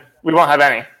 then we won't have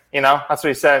any. You know, that's what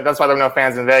he said. That's why there were no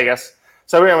fans in Vegas.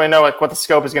 So we don't really know like what the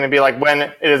scope is going to be like when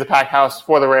it is a packed house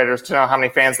for the Raiders to know how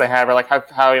many fans they have or like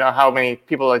how you know how many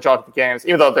people they draw to the games.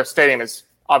 Even though their stadium is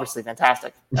obviously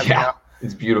fantastic. As you know.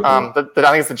 It's beautiful. I think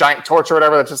it's the giant torch or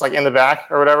whatever that's just like in the back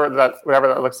or whatever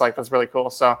that looks like. That's really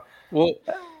cool. So, Well,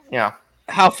 you know,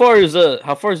 how far is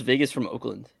Vegas from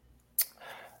Oakland?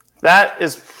 that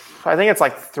is, I think it's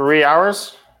like 3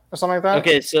 hours or something like that.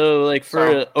 Okay, so like for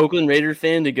So- an Oakland Raider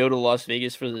fan to go to Las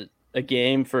Vegas for a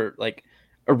game for like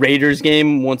a Raiders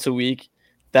game once a week,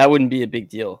 that wouldn't be a big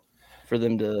deal for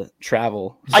them to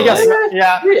travel. I So, guess, like,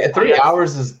 yeah. Three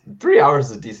hours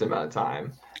is a decent amount of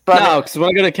time. But no, because when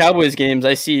I go to Cowboys games,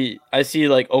 I see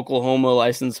like Oklahoma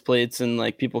license plates and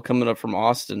like people coming up from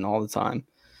Austin all the time.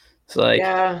 So like,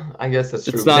 Yeah, I guess that's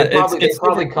It's true. not- They it's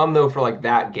probably come though for like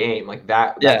that game, like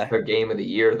that's Yeah. their game of the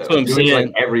year though. That's what I'm Doing it, like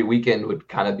saying. every weekend would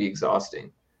kind of be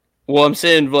exhausting. well, I'm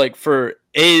saying like for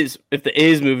A's, if the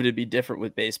A's move, it'd be different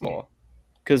with baseball,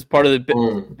 because part of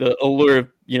the allure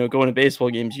of going to baseball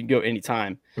games, you can go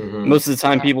anytime. Mhm. Most of the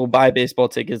time, people buy baseball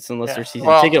tickets unless Yeah. they're season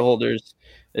Well- ticket holders,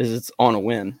 is it's on a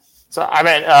win. so I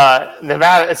mean,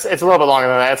 Nevada, it's a little bit longer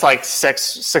than that. It's like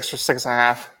six or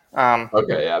 6.5.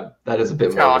 Okay, yeah, that is a bit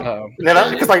kinda more. like- Oh.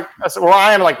 Nevada, because like where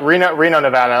I am, like Reno,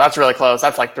 Nevada, that's really close.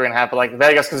 That's like 3.5. But like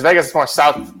Vegas, because Vegas is more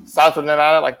south of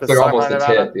Nevada, like the It's like southern almost part a of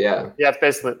Nevada. tip, yeah. Yeah, it's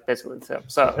basically the tip.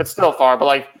 So it's still far, but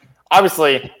like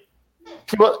obviously,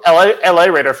 LA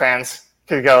Raider fans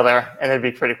could go there and it'd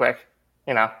be pretty quick,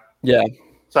 you know. Yeah.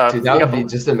 So Dude, that would be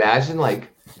just imagine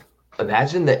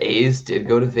the A's did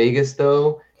go to Vegas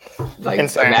though. Like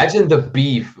Insane. imagine the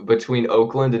beef between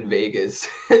Oakland and Vegas.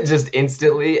 Just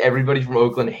instantly, everybody from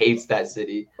Oakland hates that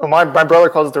city. well, my brother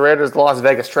calls it the Raiders the Las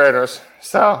Vegas Traders.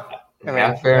 So I mean,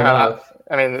 Yeah, fair enough.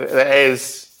 I mean the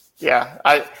A's, yeah,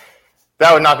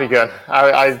 that would not be good.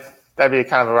 That'd be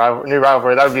kind of a new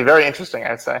rivalry. That would be very interesting,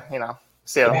 I'd say. You know,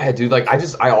 Seattle. Yeah, dude. Like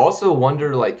I also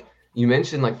wonder. Like you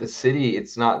mentioned, like the city.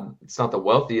 It's not the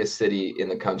wealthiest city in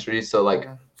the country. So like,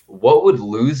 what would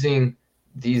losing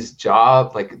these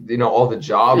jobs, like all the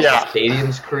jobs Yeah. the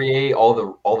stadiums create, all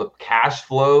the cash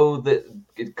flow that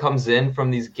it comes in from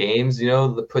these games,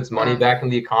 that puts money back in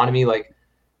the economy. Like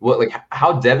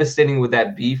how devastating would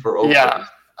that be for Oakland?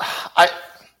 Yeah,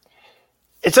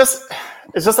 it's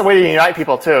just a way to unite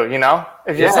people too. You know,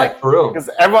 if you Yeah, just like for real. because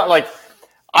everyone like.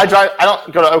 I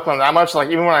don't go to Oakland that much. Like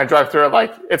even when I drive through it,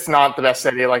 like it's not the best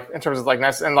city. Like in terms of like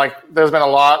nice and like there's been a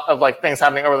lot of like things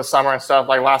happening over the summer and stuff.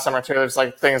 Like last summer too, there's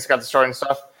like things got destroyed and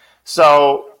stuff.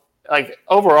 So like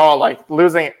overall, like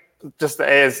losing just the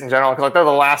A's in general, because like they're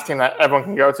the last team that everyone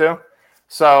can go to.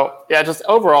 So yeah, just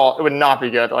overall, it would not be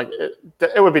good. Like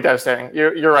it would be devastating.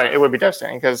 You're right. It would be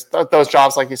devastating because those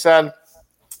jobs, like you said,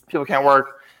 people can't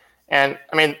work. And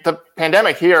I mean, the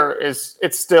pandemic here it's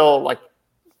still like.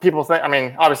 People think, I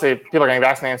mean, obviously people are getting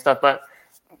vaccinated and stuff, but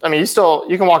I mean,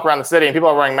 you can walk around the city and people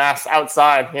are wearing masks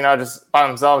outside, just by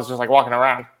themselves, just like walking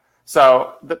around.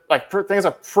 So things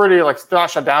are pretty like they're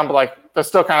not shut down, but like they're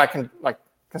still kind of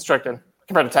constricted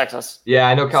compared to Texas. Yeah,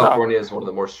 I know California is one of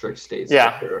the more strict states.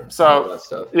 Yeah. for sure. So All that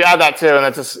stuff. you add that too, and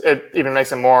it even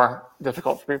makes it more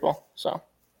difficult for people. So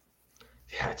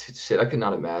Yeah, dude, shit, I could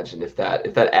not imagine if that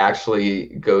actually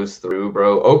goes through,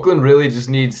 bro. Oakland really just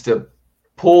needs to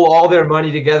pull all their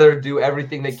money together, do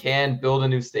everything they can, build a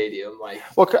new stadium. Like,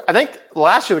 well, I think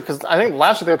last year they were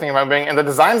thinking about being, and the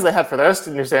designs they had for their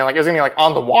new stadium, like it was gonna be like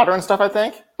on the water and stuff. I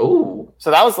think. ooh, So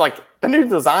that was like the new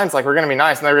designs, like were going to be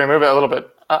nice, and they're going to move it a little bit,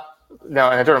 in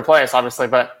a different place, obviously.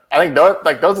 But I think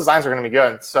those designs are going to be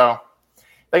good. So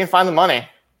they can find the money.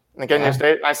 and get a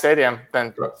new nice stadium,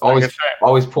 then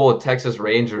always pull a Texas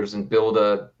Rangers and build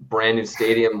a brand new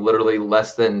stadium literally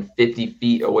less than 50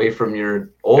 feet away from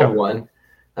your old one.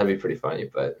 That'd be pretty funny,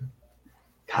 but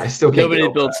God, I still can't. Nobody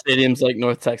builds stadiums like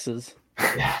North Texas.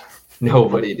 Yeah,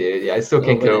 nobody, dude. Yeah, I still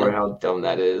can't get over how dumb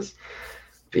that is.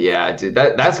 But yeah, dude,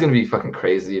 that's gonna be fucking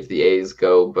crazy if the A's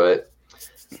go. But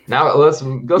now let's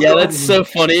go. Yeah, that's so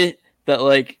funny that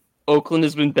like Oakland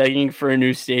has been begging for a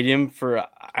new stadium for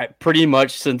pretty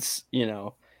much since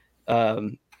the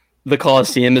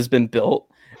Coliseum has been built,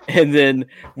 and then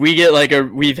we get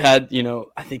we've had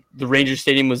I think the Ranger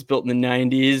Stadium was built in the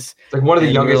 90s. It's like one of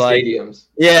the youngest stadiums.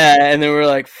 Yeah, and then we're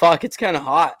like, fuck, it's kind of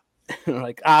hot. And we're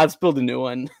like, let's build a new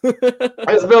one.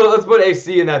 Let's put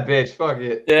AC in that bitch. Fuck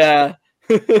it. Yeah.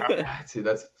 Dude,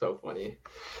 that's so funny.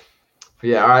 But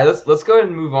yeah, all right, let's go ahead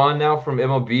and move on now from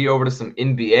MLB over to some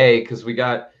NBA because we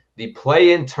got the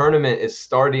play-in tournament is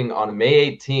starting on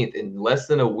May 18th in less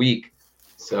than a week.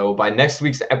 So by next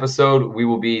week's episode, we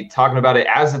will be talking about it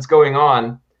as it's going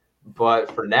on.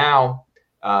 But for now,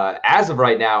 as of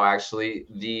right now, actually,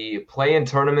 the play-in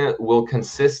tournament will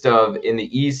consist of, in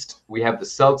the East, we have the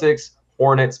Celtics,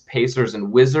 Hornets, Pacers,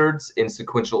 and Wizards in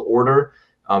sequential order.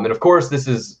 And of course, this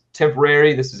is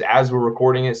temporary. This is as we're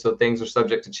recording it, so things are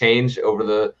subject to change over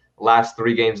the last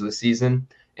 3 games of the season.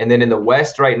 And then in the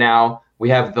West right now, we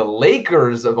have the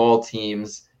Lakers of all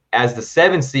teams as the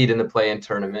 7th seed in the play-in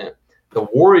tournament, the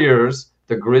Warriors,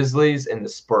 the Grizzlies, and the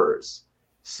Spurs.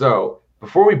 So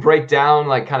before we break down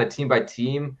kind of team by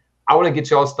team, I want to get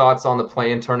y'all's thoughts on the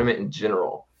play-in tournament in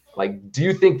general. Do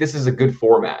you think this is a good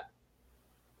format?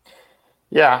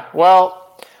 Yeah, well,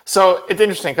 so it's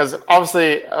interesting because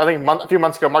obviously I think a few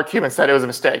months ago, Mark Cuban said it was a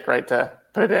mistake, right, to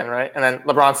put it in, right? And then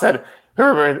LeBron said,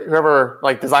 whoever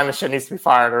designed this shit needs to be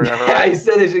fired or whatever. Yeah, right? He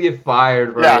said they should get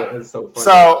fired, bro. Yeah. That's so funny.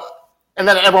 So, and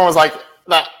then everyone was like,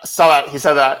 he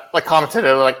said that, commented,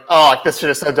 this shit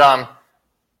is so dumb.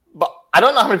 But I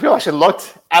don't know how many people actually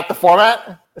looked at the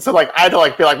format. So, I had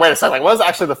to, be wait a second, what is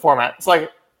actually the format? It's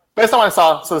based on what I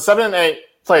saw, so the 7 and 8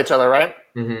 play each other, right?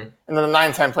 Mm-hmm. And then the 9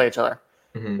 and 10 play each other.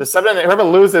 Mm-hmm. The 7 and 8, whoever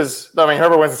loses,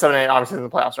 whoever wins the 7 and 8 obviously is in the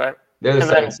playoffs, right? They're the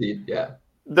 7th seed, yeah.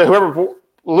 Whoever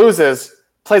loses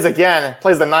plays the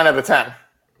 9 out of the 10.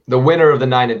 The winner of the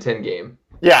 9 and 10 game.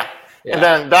 Yeah. And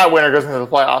then that winner goes into the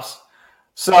playoffs.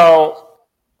 So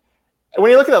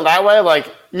when you look at it that way,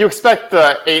 you expect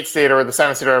the 8 seed or the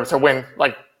 7 seed to win,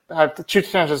 have the 2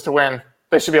 chances to win.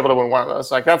 They should be able to win one of those.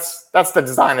 That's the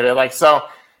design of it. So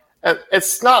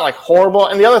it's not horrible.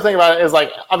 And the other thing about it is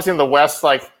obviously in the West,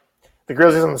 the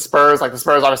Grizzlies and the Spurs, the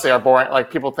Spurs obviously are boring.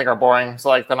 People think are boring. So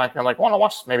they're not going to want to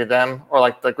watch maybe them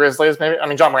or the Grizzlies maybe. I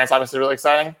mean, John Morant's obviously really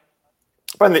exciting.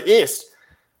 But in the East,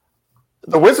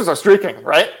 the Wizards are streaking,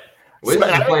 right?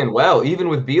 Wizards are playing well, even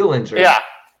with Beal injury. Yeah.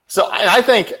 So and I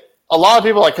think a lot of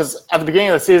people because at the beginning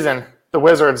of the season, the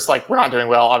Wizards we're not doing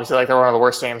well. Obviously, they're one of the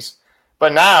worst teams.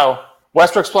 But now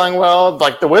Westbrook's playing well.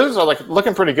 The Wizards are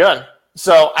looking pretty good.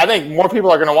 So I think more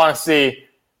people are going to want to see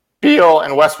Beal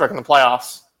and Westbrook in the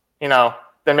playoffs,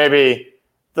 than maybe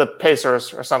the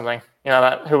Pacers or something,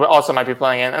 who also might be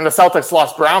playing in. And the Celtics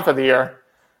lost Brown for the year.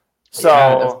 So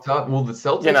yeah, that's tough. Well, the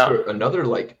Celtics are another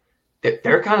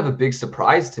they're kind of a big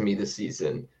surprise to me this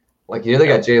season. They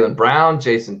got Jaylen Brown,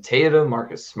 Jason Tatum,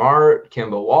 Marcus Smart,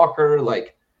 Kemba Walker.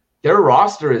 Their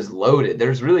roster is loaded.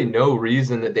 There's really no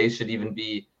reason that they should even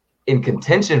be in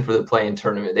contention for the play-in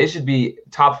tournament. They should be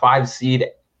top 5 seed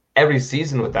every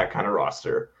season with that kind of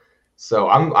roster. So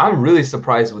I'm really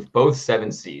surprised with both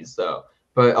 7 seeds though.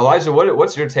 But Elijah,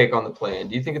 what's your take on the play-in?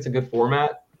 Do you think it's a good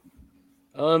format?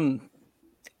 I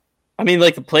mean,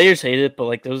 the players hate it,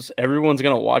 but everyone's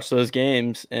gonna watch those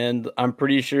games, and I'm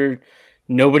pretty sure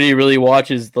nobody really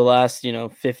watches the last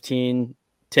 15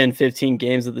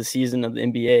 games of the season of the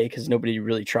NBA because nobody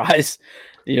really tries.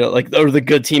 Or the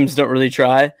good teams don't really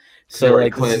try. So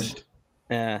clinched.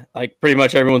 Pretty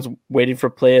much everyone's waiting for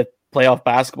playoff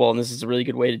basketball, and this is a really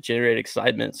good way to generate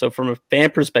excitement. So from a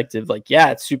fan perspective,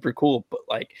 it's super cool.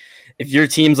 But if your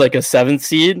team's a 7th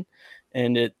seed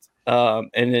and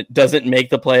it doesn't make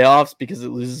the playoffs because it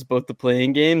loses both the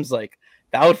playing games,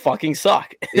 that would fucking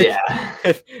suck. Yeah.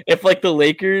 if the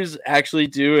Lakers actually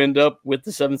do end up with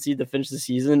the 7th seed to finish the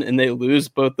season and they lose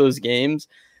both those games,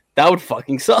 that would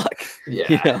fucking suck.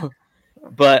 Yeah.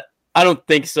 But I don't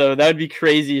think so. That would be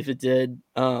crazy if it did.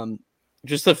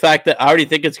 Just the fact that I already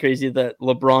think it's crazy that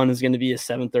LeBron is going to be a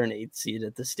 7th or an 8th seed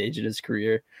at this stage of his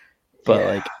career.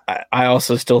 But I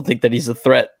also still think that he's a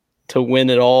threat to win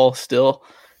it all still.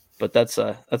 But that's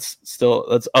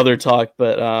other talk.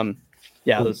 But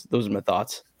those are my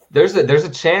thoughts. There's a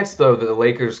chance though that the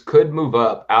Lakers could move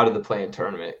up out of the play-in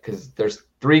tournament because there's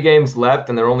 3 games left,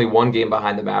 and they're only 1 game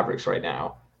behind the Mavericks right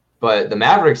now. But the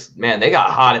Mavericks, man, they got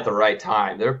hot at the right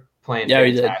time. They're playing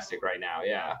fantastic right now.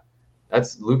 Yeah.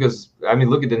 That's Luka's. I mean,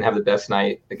 Luka didn't have the best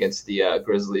night against the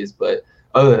Grizzlies, but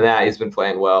other than that, he's been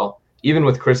playing well, even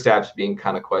with Kristaps being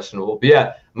kind of questionable. But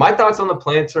yeah, my thoughts on the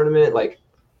play-in tournament, like,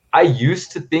 I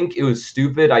used to think it was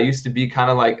stupid. I used to be kind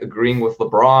of like agreeing with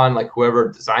LeBron, like whoever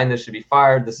designed this should be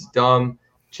fired. This is dumb,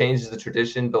 changes the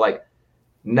tradition. But like,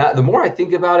 the more I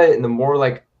think about it, and the more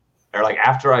like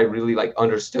after I really like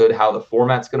understood how the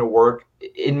format's gonna work,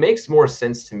 it makes more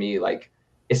sense to me. Like,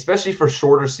 especially for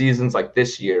shorter seasons like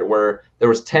this year, where there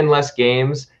was 10 less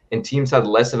games and teams had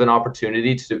less of an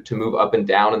opportunity to move up and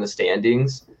down in the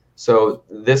standings. So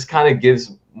this kind of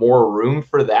gives more room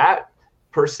for that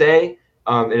per se.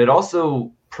 And it also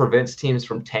prevents teams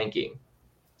from tanking.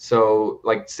 So,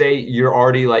 like, say you're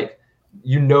already, like,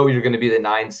 you're going to be the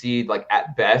 9 seed, like,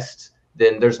 at best,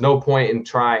 then there's no point in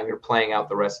trying or playing out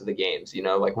the rest of the games, you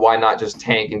know? Like, why not just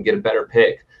tank and get a better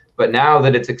pick? But now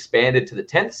that it's expanded to the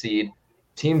 10th seed,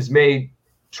 teams may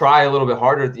try a little bit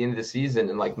harder at the end of the season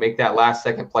and, like, make that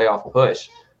last-second playoff push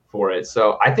for it.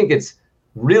 So I think it's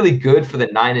really good for the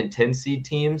 9 and 10 seed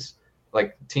teams,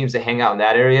 like, teams that hang out in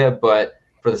that area, but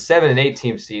for the 7 and 8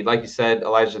 team seed, like you said,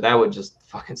 Elijah, that would just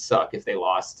fucking suck if they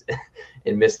lost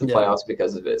and missed the playoffs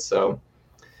because of it. So,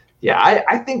 yeah,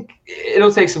 I think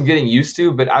it'll take some getting used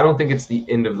to, but I don't think it's the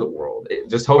end of the world.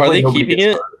 Just hopefully are they keeping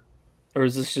it, or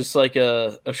is this just like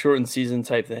a shortened season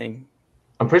type thing?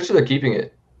 I'm pretty sure they're keeping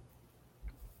it.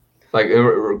 Like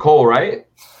Cole, right?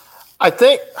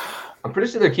 I'm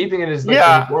pretty sure they're keeping it as the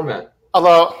same format.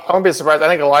 Although I won't be surprised. I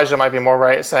think Elijah might be more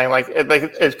right, saying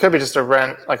it could be just a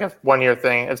 1-year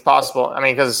thing. It's possible. I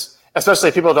mean, because especially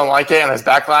if people don't like it and there's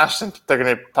backlash, they're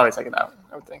going to probably take it out,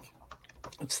 I would think.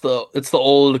 It's the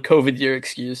old COVID year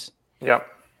excuse. Yep.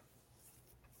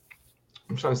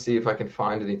 I'm trying to see if I can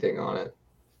find anything on it.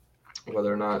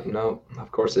 Whether or not, no, of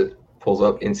course it pulls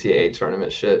up NCAA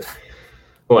tournament shit.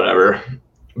 Whatever.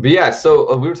 But yeah,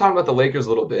 so we were talking about the Lakers a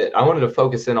little bit. I wanted to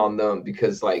focus in on them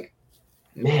because, like,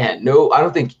 man, no, I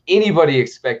don't think anybody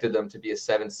expected them to be a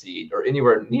 7 seed or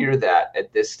anywhere near that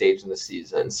at this stage in the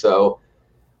season. So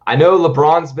I know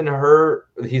LeBron's been hurt.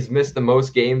 He's missed the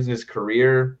most games in his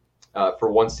career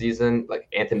for one season. Like,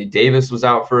 Anthony Davis was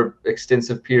out for an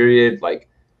extensive period. Like,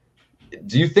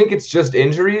 do you think it's just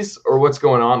injuries or what's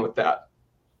going on with that?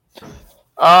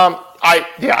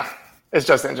 It's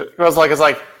just injuries. It's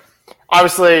like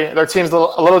obviously their team's a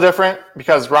little different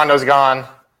because Rondo's gone.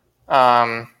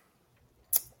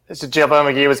 J.L.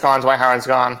 McGee was gone. Dwight Howard's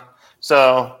gone.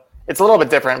 So it's a little bit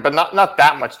different, but not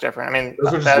that much different. I mean,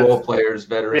 those are just role players,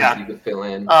 veterans you could fill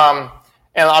in.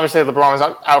 And obviously LeBron was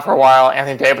out for a while.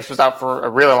 Anthony Davis was out for a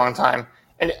really long time.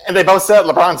 And they both said,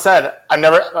 LeBron said, I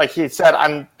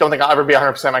don't think I'll ever be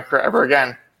 100% in my career ever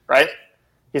again. Right?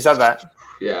 He said that.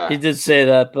 Yeah. He did say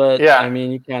that, but I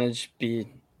mean, you kind of just be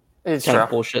kind of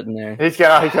bullshitting there.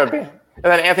 He could be. And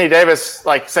then Anthony Davis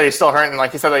said he's still hurting.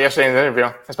 Like he said that yesterday in his interview,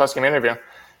 his post-game interview.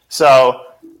 So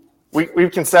we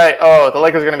can say, the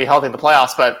Lakers are going to be healthy in the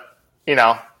playoffs, but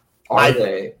are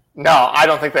they? No, I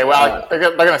don't think they will. They're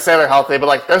going to say they're healthy,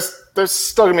 but there's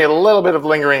still going to be a little bit of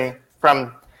lingering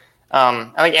from.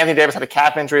 I think Anthony Davis had a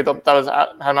calf injury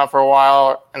that had him out for a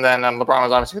while, and then LeBron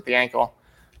was obviously with the ankle.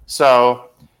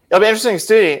 So it'll be interesting to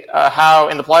see how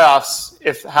in the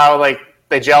playoffs how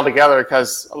they gel together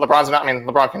because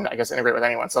LeBron can, I guess, integrate with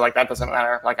anyone, so that doesn't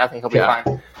matter. I think he'll be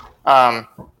fine.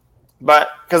 But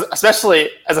because especially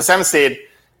as a 7 seed,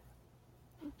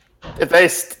 if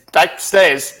that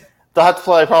stays, they'll have to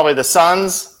play probably the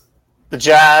Suns, the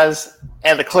Jazz,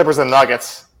 and the Clippers and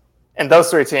Nuggets. And those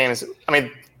 3 teams, I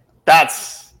mean,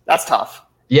 that's tough.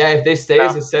 Yeah, if they stay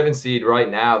as a 7 seed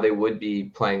right now, they would be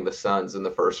playing the Suns in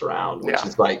the first round, which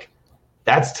is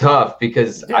that's tough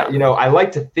because I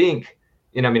like to think,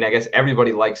 I guess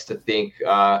everybody likes to think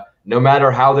no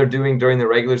matter how they're doing during the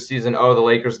regular season, the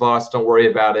Lakers lost, don't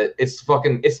worry about it. It's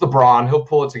LeBron. He'll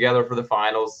pull it together for the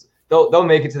finals. They'll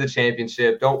make it to the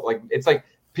championship. It's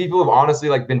people have honestly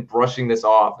been brushing this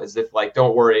off as if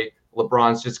don't worry,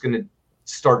 LeBron's just going to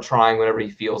start trying whenever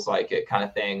he feels like it kind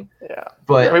of thing. Yeah.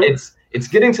 But it's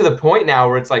getting to the point now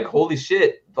where it's holy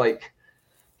shit,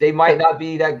 they might not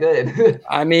be that good.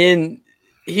 I mean,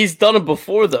 he's done it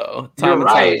before though.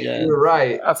 You're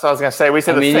right. That's what I was going to say. We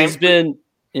said the same.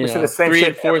 He's been the same 3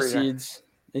 and 4 seeds.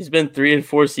 He's been 3 and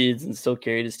 4 seeds and still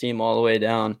carried his team all the way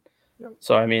down. Yep.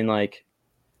 So I mean,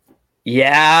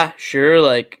 sure,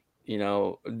 the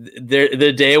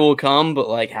day will come,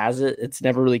 but has it? It's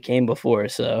never really came before.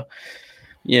 So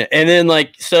and then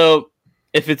so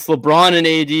if it's LeBron and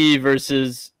AD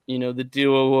versus the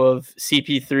duo of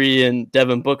CP3 and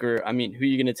Devin Booker, I mean, who are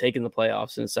you going to take in the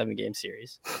playoffs in a 7-game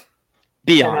series?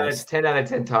 Be honest. 10 out of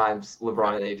 10 times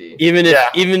LeBron and AD. Even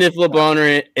if LeBron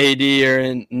or AD are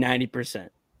in 90%.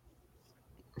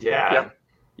 Yeah.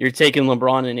 You're taking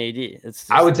LeBron and AD.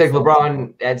 I would take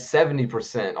LeBron at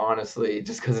 70%, honestly,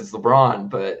 just because it's LeBron.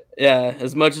 But yeah,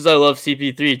 as much as I love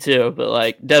CP3 too, but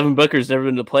like Devin Booker's never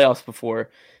been to the playoffs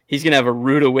before. He's gonna have a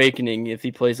rude awakening if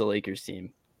he plays a Lakers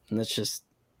team, and that's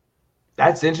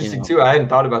interesting too. I hadn't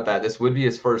thought about that. This would be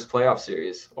his first playoff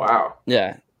series. Wow.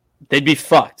 Yeah, they'd be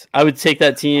fucked. I would take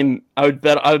that team. I would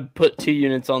put 2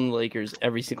 units on the Lakers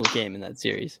every single game in that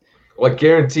series. Well, I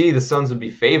guarantee the Suns would be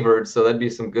favored, so that'd be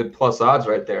some good plus odds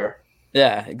right there.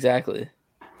 Yeah, exactly.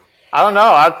 I don't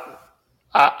know.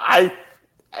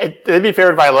 They'd be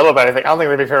favored by a little bit. I don't think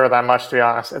they'd be favored that much, to be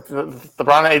honest. It's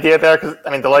LeBron idea there, because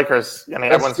the Lakers. I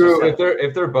mean, that's true.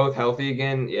 If they're both healthy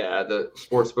again, yeah, the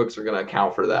sports books are going to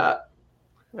account for that.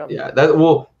 Yep. Yeah,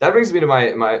 that brings me to my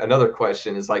another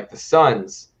question is like the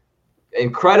Suns,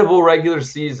 incredible regular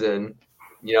season.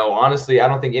 Honestly, I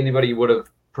don't think anybody would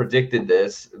have predicted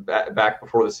this back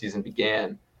before the season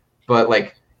began, but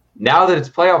like now that it's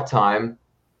playoff time,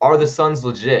 are the Suns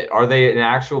legit? Are they an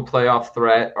actual playoff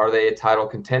threat? Are they a title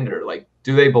contender? Like,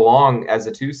 do they belong as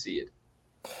a 2 seed?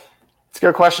 It's a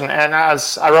good question. And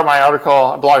as I wrote my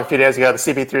article, blog a few days ago, the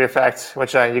CP3 effect,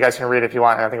 which you guys can read if you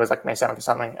want. I think it was like May 7th or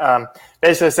something.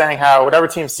 Basically saying how whatever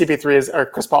team CP3 is or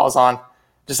Chris Paul is on,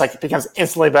 just like becomes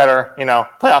instantly better,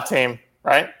 playoff team,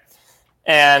 right?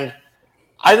 And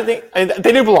I think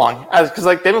they do belong because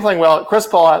like they've been playing well. Chris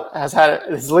Paul has had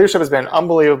his leadership has been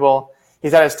unbelievable.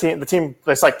 He's had the team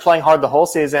that's like playing hard the whole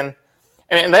season,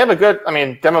 and they have a good. I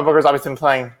mean, Devin Booker's obviously been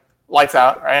playing lights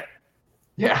out, right?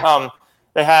 Yeah.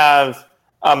 They have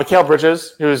Mikal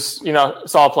Bridges, who's a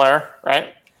solid player,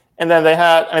 right? And then they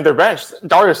had their bench.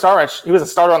 Dario Saric, he was a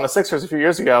starter on the Sixers a few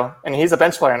years ago, and he's a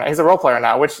bench player now. He's a role player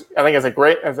now, which I think he's a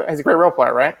great role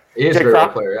player, right? He is a great role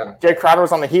player, yeah. Jay Crowder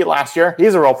was on the Heat last year.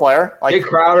 He's a role player. Jay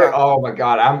Crowder, oh my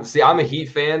God. I'm a Heat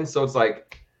fan, so it's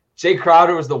like Jay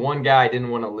Crowder was the one guy I didn't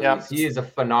want to lose. Yeah. He is a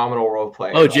phenomenal role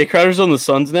player. Oh, Jay Crowder's on the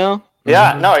Suns now?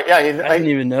 Yeah, no, yeah. I didn't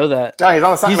even know that. No, he's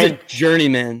on the Suns. He's a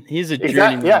journeyman. He's a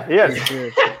journeyman. Yeah, he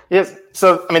is. Yes.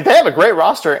 So, they have a great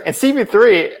roster. And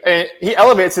CP3, he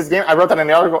elevates his game. I wrote that in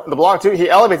the article, the blog too. He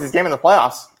elevates his game in the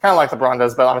playoffs, kind of like LeBron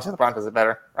does, but obviously LeBron does it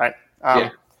better, right?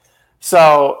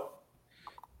 So,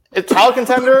 it's title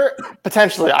contender,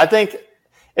 potentially. I think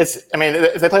if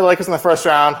they play the Lakers in the first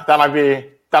round, that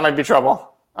might be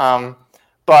trouble.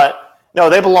 But, no,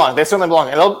 they belong. They certainly belong.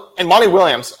 And Monty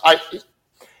Williams,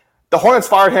 the Hornets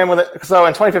fired him so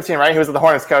in 2015, right? He was the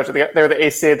Hornets coach. They were the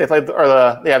eighth seed. They played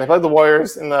the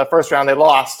Warriors in the first round. They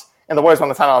lost, and the Warriors won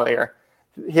the title of the year.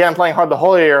 He had him playing hard the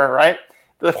whole year, right?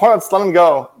 The Hornets let him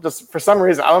go just for some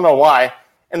reason. I don't know why.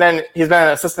 And then he's been an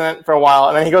assistant for a while,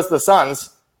 and then he goes to the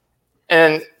Suns,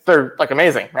 and they're like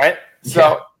amazing, right?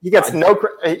 So he gets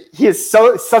he is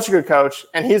such a good coach,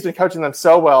 and he's been coaching them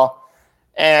so well,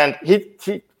 and he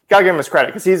gotta give him his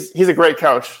credit because he's a great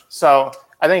coach. So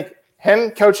I think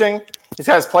him coaching, he's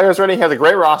got his players ready. He has a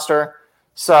great roster.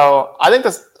 So I think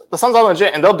the Suns are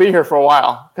legit, and they'll be here for a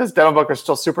while because Devin Booker's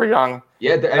still super young.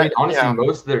 Yeah, honestly,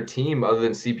 most of their team other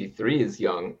than CP3 is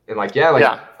young. And like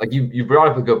you brought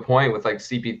up a good point with like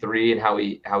CP3 and how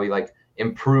he like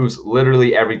improves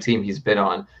literally every team he's been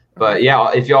on. But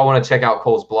yeah, if y'all want to check out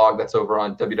Cole's blog, that's over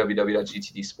on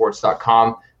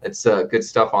www.gtdsports.com. It's good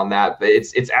stuff on that. But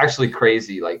it's actually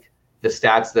crazy, like the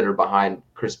stats that are behind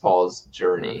Chris Paul's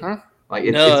journey.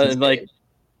 Mm-hmm. Like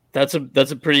that's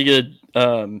a pretty good.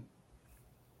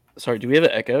 Sorry, do we have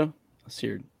an echo? Let's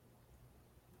hear.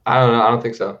 I don't know. I don't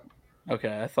think so.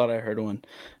 Okay, I thought I heard one.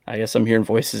 I guess I'm hearing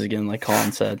voices again, like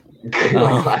Colin said. Like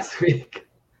last week.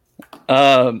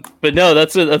 But no,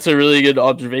 that's a really good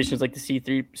observation. It's like the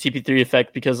CP3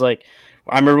 effect because like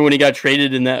I remember when he got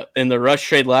traded in the rush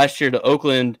trade last year to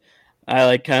Oakland, I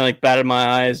like kind of like batted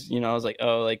my eyes. I was like,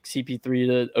 oh, like CP3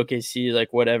 to OKC,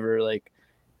 like whatever, like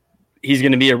he's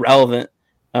gonna be irrelevant.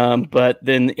 But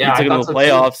then he took him to the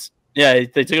playoffs. Yeah,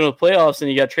 they took him to the playoffs, and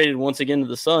he got traded once again to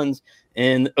the Suns.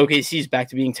 And OKC's back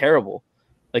to being terrible.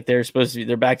 Like they're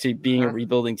back to being a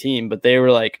rebuilding team, but they're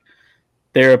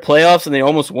playoffs, and they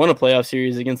almost won a playoff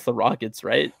series against the Rockets,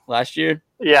 right? Last year.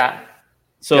 Yeah.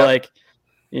 So I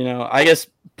guess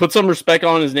put some respect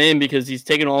on his name because he's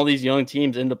taken all these young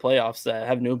teams into playoffs that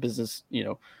have no business,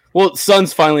 Well,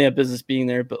 Suns finally have business being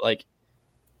there, but like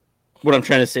what I'm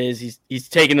trying to say is he's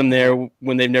taken them there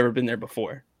when they've never been there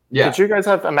before. Yeah. Could you guys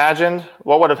have imagined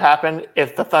what would have happened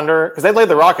if the Thunder, because they played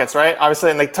the Rockets, right? Obviously,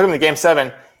 and they took them to Game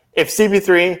 7. If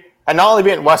CP3 had not only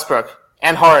beaten Westbrook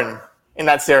and Harden in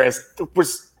that series, which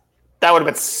that would have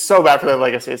been so bad for their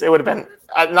legacies. It would have been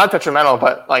not detrimental,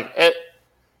 but like it.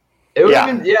 It would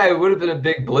have been, it would have been a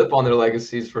big blip on their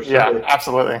legacies for sure. Yeah,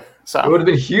 absolutely. So it would have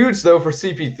been huge though for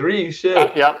CP3.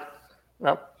 Shit. Yep.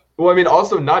 Well, I mean,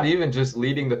 also not even just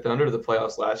leading the Thunder to the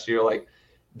playoffs last year. Like,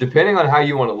 depending on how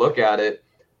you want to look at it,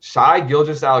 Shai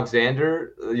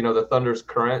Gilgeous-Alexander, the Thunder's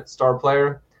current star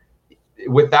player,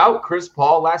 without Chris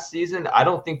Paul last season, I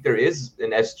don't think there is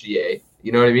an SGA.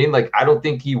 You know what I mean? Like, I don't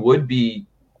think he would be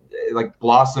like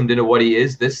blossomed into what he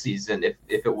is this season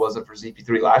if it wasn't for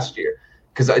CP3 last year.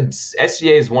 Because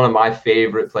SGA is one of my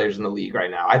favorite players in the league right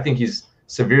now. I think he's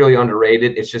severely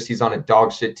underrated. It's just he's on a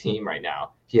dog shit team right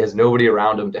now. He has nobody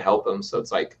around him to help him. So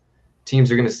it's like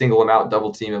teams are going to single him out,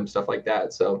 double team him, stuff like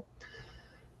that. So,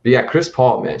 but yeah, Chris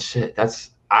Paul, man, shit.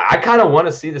 I kind of want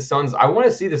to see the Suns. I want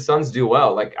to see the Suns do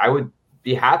well. Like, I would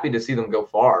be happy to see them go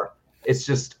far. It's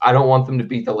just I don't want them to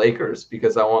beat the Lakers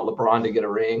because I want LeBron to get a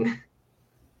ring.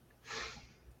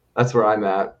 That's where I'm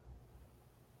at.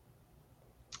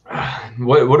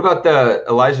 What about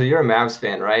Elijah? You're a Mavs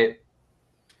fan, right?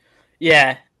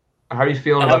 Yeah. How are you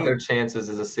feeling about their chances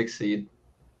as a 6 seed?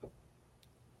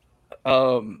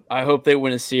 I hope they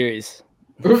win a series,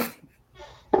 but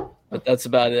that's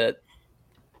about it.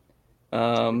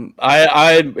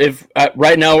 If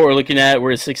right now we're looking at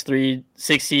we're a 6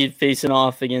 seed facing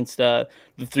off against the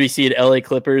 3 seed LA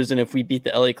Clippers, and if we beat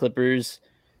the LA Clippers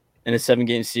in a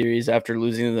 7-game series after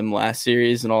losing to them last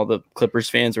series, and all the Clippers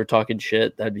fans were talking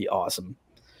shit, that'd be awesome.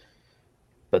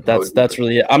 But that's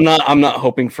really it. I'm not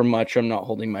hoping for much. I'm not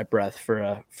holding my breath for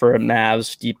a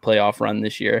Mavs deep playoff run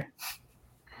this year.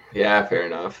 Yeah, fair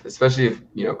enough. Especially if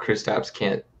Kristaps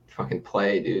can't fucking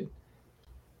play, dude.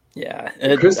 Yeah,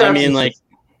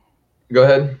 go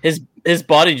ahead. His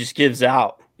body just gives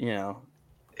out. Yeah,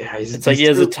 it's like he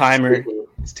has a timer.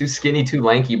 He's too skinny, too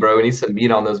lanky, bro. He needs some meat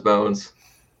on those bones.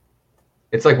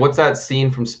 It's like, what's that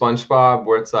scene from SpongeBob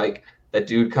where it's like that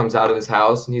dude comes out of his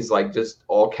house and he's like just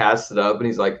all casted up and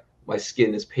he's like, my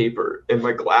skin is paper and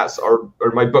my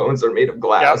my bones are made of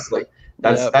glass. Yep. Like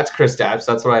that's Kristaps.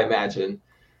 That's what I imagine.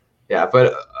 Yeah,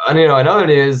 but another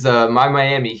news, my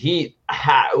Miami Heat,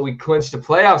 we clinched a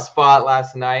playoff spot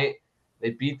last night. They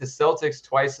beat the Celtics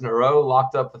twice in a row,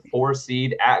 locked up the 4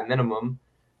 seed at minimum.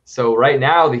 So right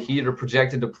now the Heat are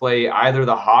projected to play either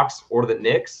the Hawks or the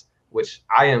Knicks, which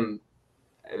I'm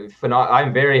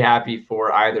very happy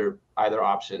for either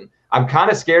option. I'm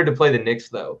kind of scared to play the Knicks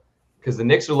though, because the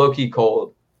Knicks are low key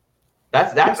cold.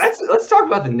 Let's talk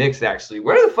about the Knicks actually.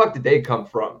 Where the fuck did they come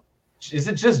from? Is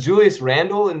it just Julius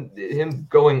Randle and him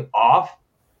going off?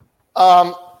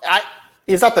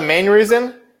 He's not the main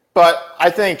reason, but I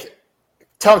think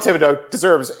Tom Thibodeau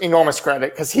deserves enormous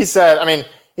credit because he said,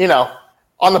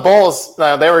 on the Bulls,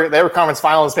 they were conference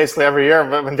finals basically every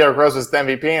year when Derrick Rose was the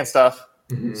MVP and stuff.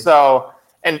 Mm-hmm. So,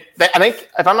 I think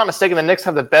if I'm not mistaken, the Knicks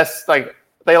have the best, they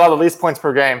allow the least points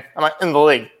per game in the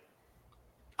league.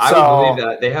 I would believe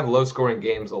that. They have low scoring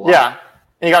games a lot. Yeah.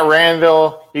 And you got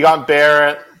Randall, you got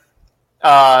Barrett.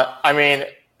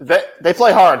 They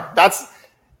play hard.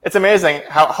 It's amazing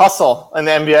how hustle in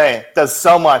the NBA does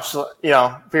so much, for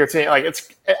your team. Like it's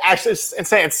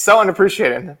insane. It's so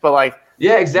underappreciated, but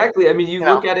yeah, exactly. I mean, you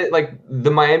look at it like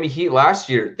the Miami Heat last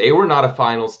year, they were not a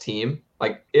finals team,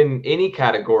 like in any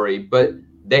category, but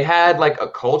they had a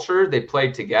culture. They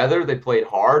played together. They played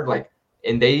hard,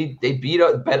 and they beat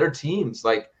up better teams.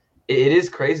 It is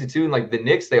crazy too. And the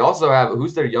Knicks, they also have,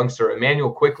 who's their youngster,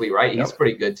 Emmanuel Quickly, right? He's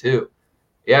pretty good too.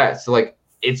 Yeah, so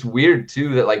it's weird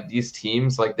too that these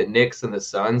teams like the Knicks and the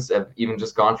Suns have even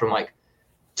just gone from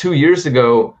 2 years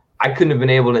ago. I couldn't have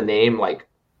been able to name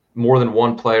more than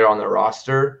one player on their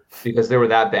roster because they were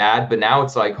that bad. But now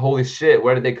it's holy shit,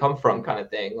 where did they come from, kind of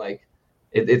thing.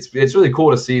 It's really cool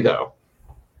to see though.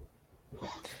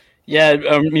 Yeah,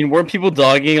 weren't people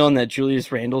dogging on that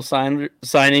Julius Randle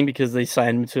signing because they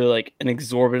signed him to an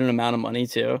exorbitant amount of money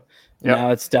too? Yep. Now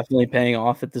it's definitely paying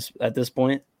off at this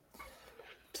point.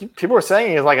 People were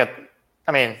saying he's I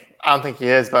don't think he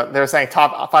is, but they were saying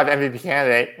top 5 MVP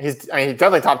candidate. He's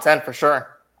definitely top 10 for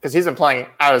sure because he's been playing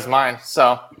out of his mind.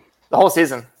 So the whole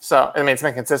season. So it's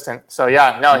been consistent. So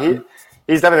yeah, no,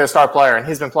 he's definitely a star player and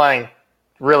he's been playing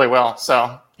really well.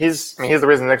 So he's the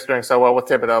reason the Knicks are doing so well with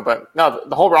Thibodeau. But no,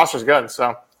 the whole roster is good.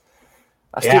 So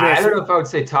I don't know if I would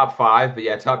say top 5, but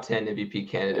yeah, top 10 MVP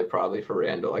candidate probably for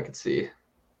Randall. I could see.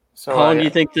 So how long do you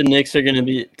think the Knicks are going to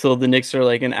be till the Knicks are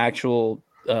an actual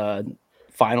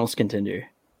finals contender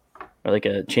or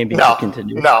a championship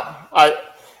contender? No,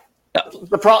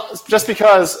 just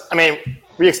because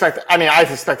we expect. I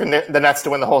expect the Nets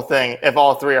to win the whole thing if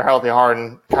all 3 are healthy: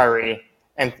 Harden, Kyrie,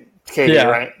 and KD. Yeah,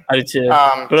 right? I do too.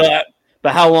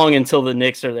 But how long until the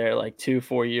Knicks are there?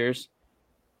 2-4 years?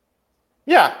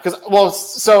 Yeah,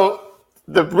 so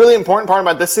the really important part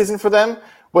about this season for them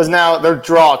was now their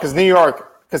draw, because New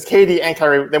York, because KD and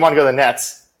Kyrie, they want to go to the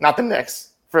Nets, not the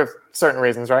Knicks, for certain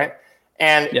reasons, right?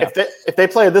 And if they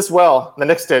play this well, the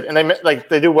Knicks did, and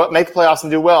they do well, make the playoffs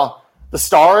and do well, the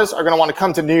stars are going to want to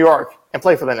come to New York and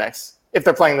play for the Knicks if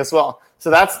they're playing this well. So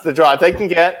that's the draw. If they can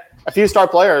get a few star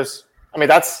players, I mean,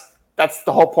 that's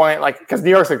the whole point. Like, because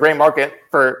New York's a great market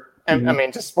for, I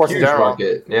mean, just sports Huge in general.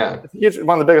 market, yeah. It's huge,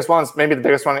 one of the biggest ones, maybe the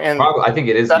biggest one in. Probably, I think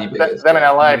it is the biggest. Them in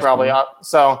LA, probably.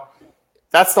 So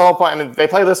that's the whole point. I mean, they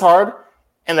play this hard,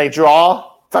 and they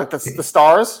draw like the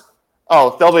stars.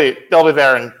 Oh, they'll be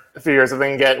there in a few years if they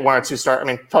can get one or two star. I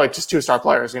mean, probably just 2-star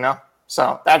players, you know.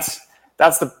 So that's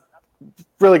the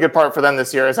really good part for them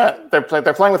this year is that they're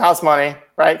playing with house money,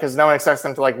 right? Because no one expects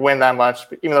them to like win that much,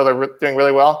 even though they're doing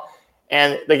really well.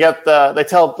 And they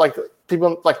tell like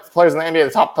people, like the players in the NBA,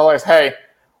 the top players, hey,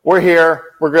 we're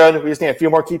here, we're good. We just need a few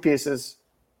more key pieces,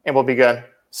 and we'll be good.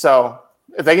 So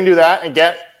if they can do that and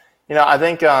get, you know, I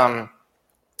think Kawhi,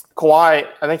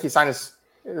 I think he signed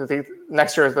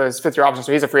next year his 5th-year option,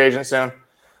 so he's a free agent soon.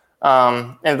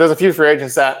 And there's a few free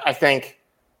agents that I think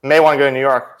may want to go to New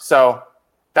York. So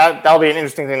that'll be an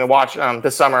interesting thing to watch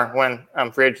this summer when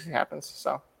free agency happens.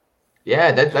 So.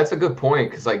 Yeah, that's a good point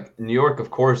because like New York,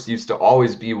 of course, used to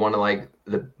always be one of like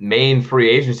the main free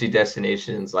agency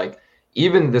destinations. Like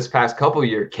even this past couple of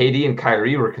years, KD and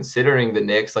Kyrie were considering the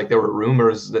Knicks. Like there were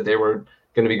rumors that they were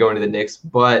going to be going to the Knicks,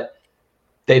 but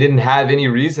they didn't have any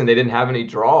reason. They didn't have any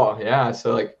draw. Yeah,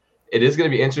 so like it is going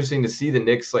to be interesting to see the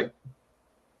Knicks like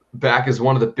back as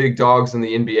one of the big dogs in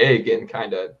the NBA again,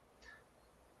 kind of.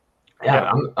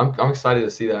 Yeah, I'm excited to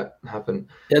see that happen.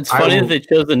 Yeah, it's funny that they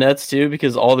chose the Nets too,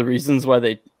 because all the reasons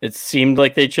why it seemed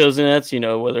like they chose the Nets, you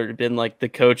know, whether it had been like the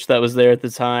coach that was there at the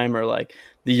time or like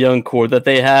the young core that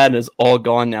they had is all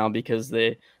gone now because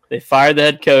they fired the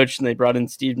head coach and they brought in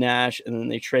Steve Nash and then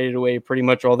they traded away pretty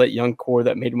much all that young core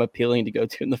that made them appealing to go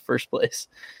to in the first place.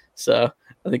 So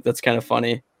I think that's kind of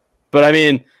funny. But I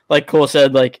mean, like Cole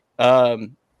said, like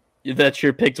that's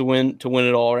your pick to win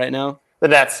it all right now. The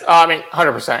Nets. I mean,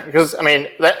 100%. Because, I mean,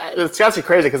 it's actually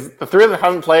crazy because the three of them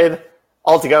haven't played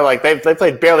all together. Like, they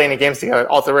played barely any games together,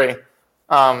 all three.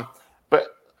 But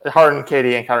Harden,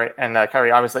 KD, and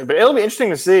Kyrie, obviously. But it'll be interesting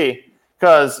to see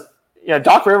because, you know,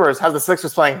 Doc Rivers has the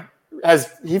Sixers playing.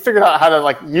 He figured out how to,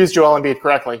 like, use Joel Embiid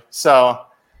correctly. So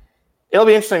it'll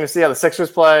be interesting to see how the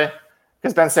Sixers play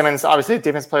because Ben Simmons, obviously,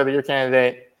 Defensive Player of the Year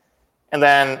candidate. And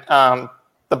then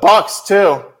the Bucks,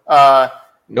 too.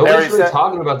 Nobody's really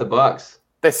talking about the Bucks.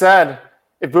 They said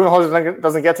if Budenholzer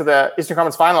doesn't get to the Eastern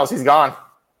Conference Finals, he's gone.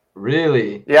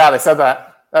 Really? Yeah, they said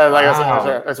that. Wow.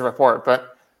 There's a report,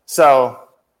 but so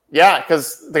yeah,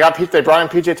 because they brought in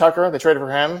PJ Tucker, they traded for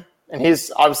him, and he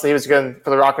was good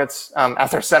for the Rockets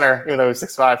as their center, even though he was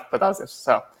 6'5", but that was it.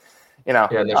 So, you know,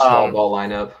 yeah, their small ball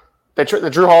lineup. The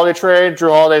Drew Holiday trade. Drew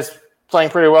Holiday's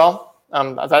playing pretty well.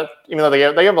 That even though they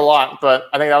gave a lot, but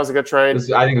I think that was a good trade.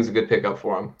 I think it was a good pickup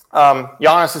for him.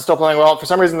 Giannis is still playing well. For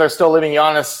some reason, they're still leaving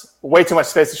Giannis way too much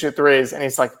space to shoot threes, and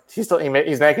he's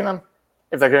making them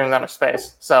if they're giving him that much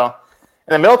space. So, and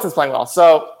then Middleton's playing well.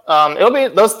 So it'll be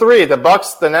those three: the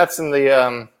Bucks, the Nets, and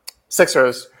the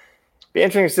Sixers. Be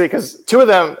interesting to see because two of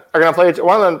them are going to play.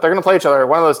 One of them they're going to play each other.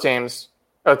 One of those teams,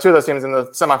 or two of those teams in the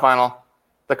semifinal,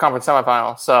 the conference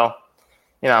semifinal. So,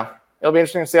 you know. It'll be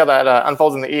interesting to see how that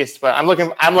unfolds in the East, but I'm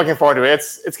looking forward to it.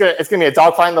 It's gonna be a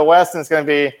dogfight in the West, and it's gonna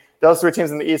be those three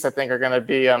teams in the East. I think are gonna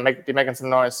be making some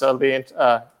noise. So it'll be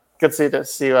good to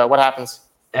see what happens.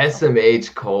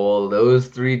 SMH Cole, those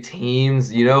three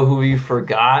teams. You know who we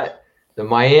forgot? The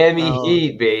Miami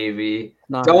Heat, baby.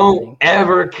 Don't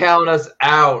ever count us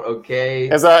out, okay?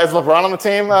 Is LeBron on the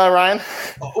team, Ryan?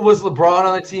 Was LeBron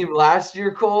on the team last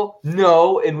year, Cole?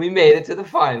 No, and we made it to the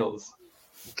finals.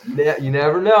 You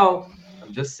never know.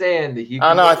 I'm just saying the Heat.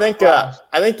 No, I think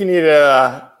you need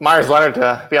Myers Leonard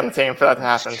to be on the team for that to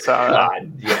happen. So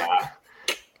God, yeah.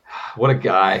 What a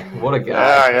guy!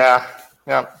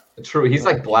 Yeah. True. He's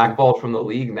like blackballed from the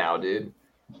league now, dude.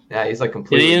 Yeah, he's like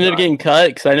completely. Did he end up getting cut?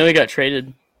 Because I know he got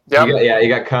traded. Yep. He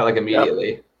got cut like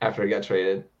immediately after he got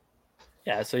traded.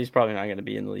 Yeah, so he's probably not going to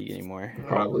be in the league anymore.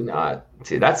 Probably not.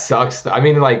 See, that sucks. I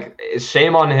mean, like,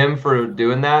 shame on him for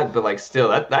doing that, but like, still,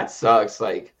 that sucks.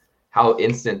 Like, how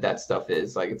instant that stuff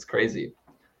is. Like, it's crazy.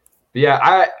 But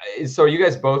yeah, so are you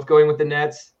guys both going with the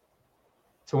Nets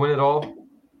to win it all?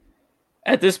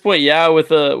 At this point, yeah, with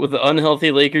the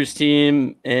unhealthy Lakers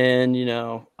team, and you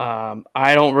know,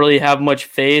 I don't really have much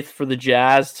faith for the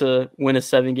Jazz to win a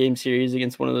 7-game series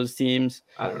against one of those teams.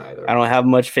 I don't either. I don't have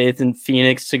much faith in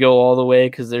Phoenix to go all the way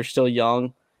because they're still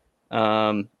young.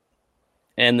 And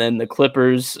And then the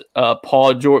Clippers,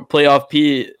 Paul George, playoff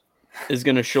P is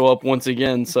going to show up once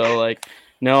again. So, like,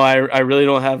 no, I really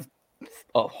don't have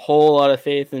a whole lot of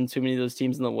faith in too many of those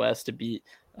teams in the West to beat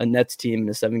a Nets team in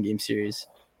a 7-game series.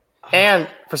 And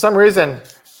for some reason,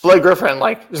 Blake Griffin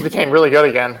just became really good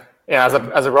again. Yeah,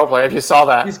 as a role player, if you saw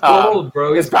that, He's cold,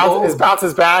 bro. His bounce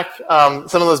is back. Some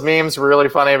of those memes were really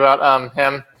funny about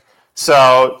him.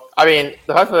 So I mean,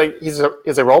 the fact that he's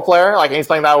a role player, and he's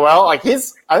playing that well, I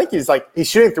think he's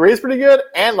shooting threes pretty good,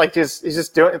 and he's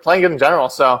just playing good in general.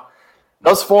 So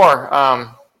those four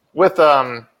with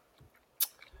Joe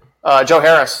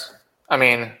Harris,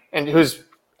 and who's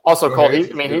also cold. His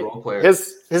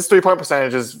 3-point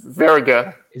percentage is very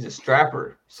good. He's a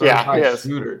strapper. He is.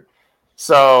 Shooter.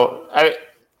 So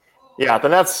the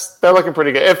Nets, they're looking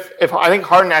pretty good. If I think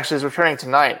Harden actually is returning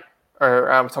tonight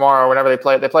or tomorrow, whenever they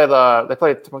play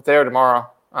today or tomorrow.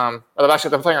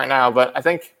 They're playing right now, but I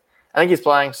think he's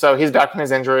playing. So he's back from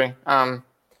his injury. The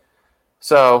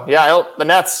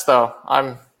Nets though.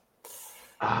 I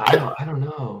don't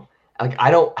know.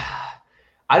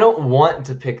 I don't want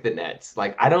to pick the Nets.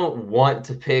 I don't want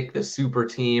to pick the super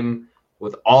team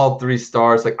with all 3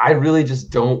 stars. I really just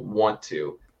don't want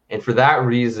to. And for that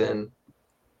reason,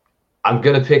 I'm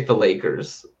going to pick the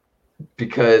Lakers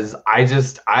because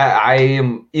I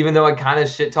am, even though I kind of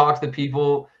shit talk the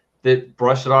people that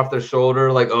brush it off their shoulder,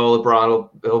 LeBron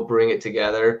he'll bring it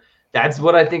together. That's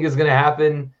what I think is going to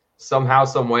happen somehow,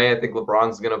 some way. I think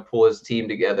LeBron's going to pull his team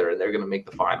together and they're going to make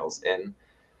the finals. And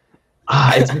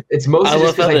it's mostly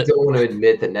just because I don't want to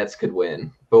admit the Nets could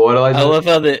win. But what do I do? I love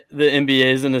how the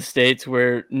NBA is in the States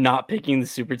where not picking the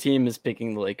super team is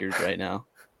picking the Lakers right now.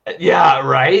 Yeah,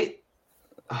 right?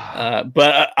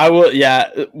 But I will,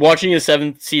 watching a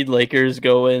 7th seed Lakers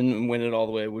go in and win it all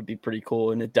the way would be pretty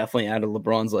cool, and it definitely added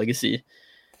LeBron's legacy.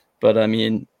 But I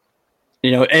mean,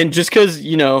 and just because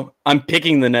I'm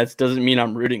picking the Nets doesn't mean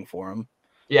I'm rooting for them.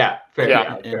 Yeah, fair.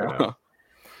 Enough.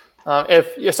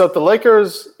 If the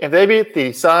Lakers, if they beat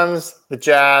the Suns, the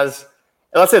Jazz,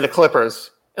 and let's say the Clippers,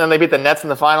 and then they beat the Nets in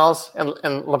the finals, and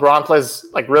LeBron plays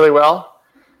really well,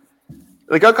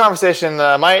 the GOAT conversation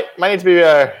might need to be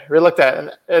relooked at,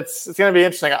 and it's going to be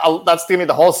interesting. That's going to be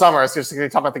the whole summer. It's just going to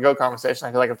be talking about the GOAT conversation.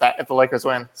 I feel like if the Lakers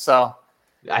win, so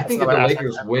I think if the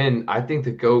Lakers win, I think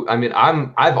the GOAT.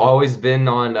 I've always been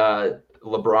on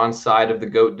LeBron's side of the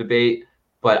GOAT debate,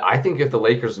 but I think if the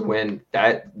Lakers win,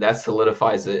 that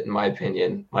solidifies it in my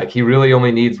opinion. He really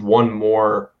only needs one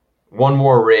more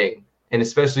ring, and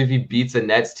especially if he beats a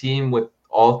Nets team with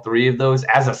all 3 of those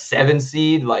as a 7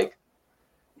 seed,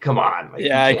 come on.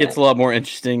 It gets a lot more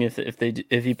interesting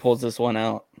if he pulls this one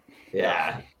out.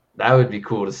 Yeah, that would be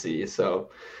cool to see.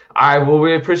 So, all right, well,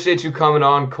 we appreciate you coming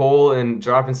on, Cole, and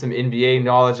dropping some NBA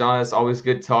knowledge on us. Always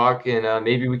good talk, and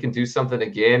maybe we can do something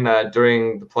again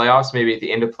during the playoffs, maybe at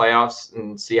the end of playoffs,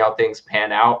 and see how things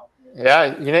pan out.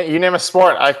 Yeah, you name a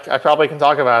sport, I probably can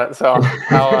talk about it. So,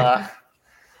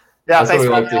 thanks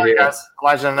for having me, guys.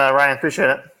 Elijah and Ryan, appreciate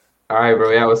it. All right,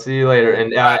 bro. Yeah, we'll see you later.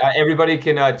 And everybody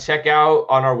can check out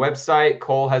on our website.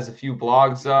 Cole has a few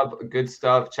blogs up, good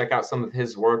stuff. Check out some of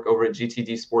his work over at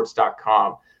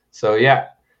gtdsports.com. So,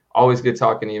 always good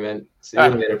talking to you, man. See you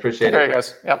later. Appreciate it. All right,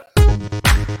 guys. Yep.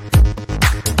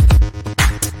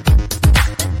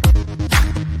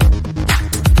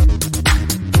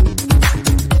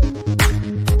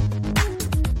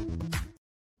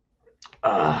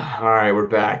 All right, we're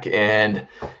back. And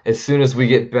as soon as we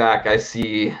get back, I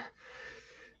see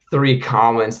 3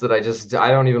 comments that I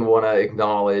don't even want to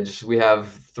acknowledge. We have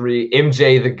 3.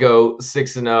 MJ the GOAT,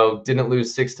 6-0, didn't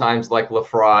lose 6 times like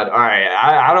LaFraud. All right,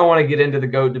 I don't want to get into the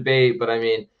GOAT debate, but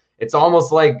it's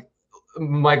almost like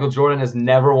Michael Jordan has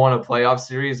never won a playoff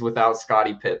series without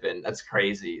Scottie Pippen. That's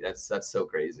crazy. That's so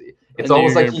crazy. It's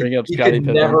almost like he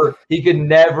could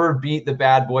never beat the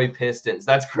bad boy Pistons.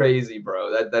 That's crazy,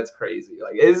 bro. That's crazy.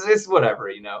 It's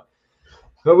whatever,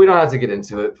 But we don't have to get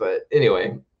into it. But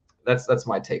anyway. That's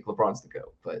my take. LeBron's the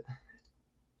GOAT. But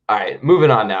all right,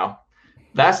 moving on now.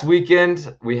 Last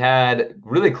weekend we had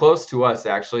really close to us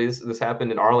actually. This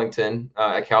happened in Arlington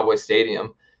at Cowboy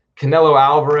Stadium. Canelo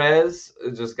Alvarez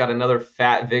just got another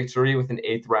fat victory with an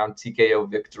 8th round TKO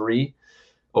victory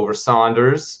over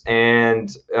Saunders.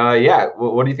 And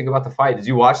what do you think about the fight? Did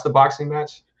you watch the boxing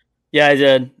match? Yeah, I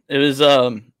did. It was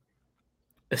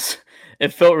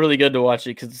it felt really good to watch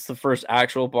it because it's the first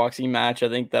actual boxing match I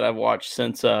think that I've watched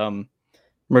since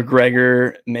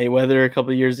McGregor Mayweather a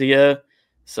couple of years ago.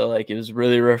 So it was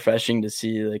really refreshing to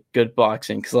see good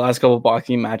boxing because the last couple of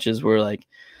boxing matches were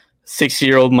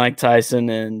 60-year-old Mike Tyson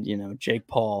and Jake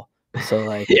Paul.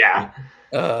 So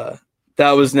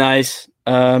that was nice.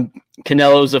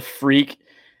 Canelo's a freak.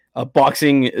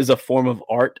 boxing is a form of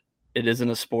art. It isn't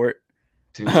a sport.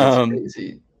 Dude, that's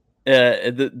crazy.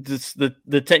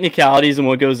 The technicalities and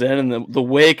what goes in, and the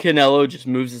way Canelo just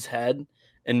moves his head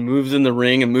and moves in the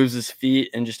ring and moves his feet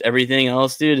and just everything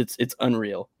else, dude, it's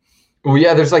unreal. Well,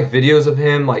 yeah, there's like videos of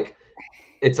him, like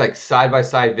it's like side by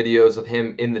side videos of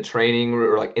him in the training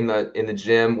or like in the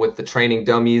gym with the training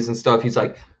dummies and stuff. He's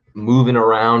like moving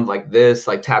around like this,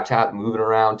 like tap tap, moving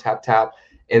around, tap tap,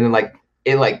 and then like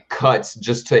it like cuts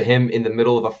just to him in the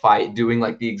middle of a fight doing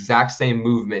like the exact same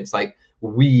movements, like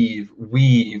weave.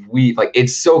 Like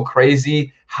it's so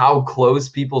crazy how close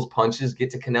people's punches get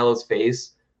to Canelo's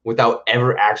face without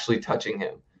ever actually touching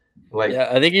him. Like, yeah,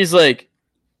 I think he's like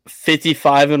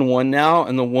 55-1 now,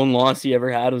 and the one loss he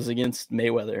ever had was against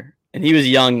Mayweather, and he was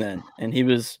young then, and he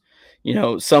was,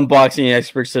 some boxing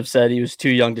experts have said he was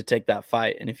too young to take that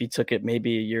fight, and if he took it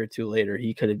maybe a year or two later,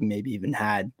 he could have maybe even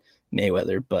had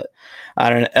Mayweather. But I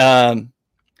don't know.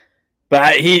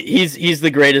 But he's the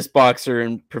greatest boxer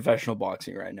in professional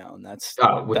boxing right now, and that's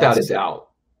without a doubt.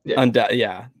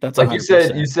 Yeah, that's like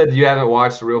 100%. you said you haven't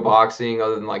watched real boxing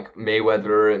other than like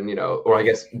Mayweather and or I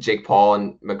guess Jake Paul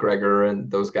and McGregor and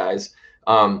those guys.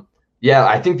 Yeah,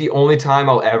 I think the only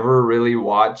time I'll ever really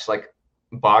watch like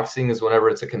boxing is whenever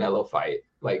it's a Canelo fight.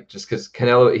 Like just because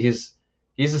Canelo, he's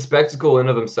a spectacle in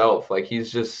of himself. Like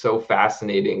he's just so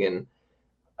fascinating, and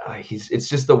it's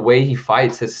just the way he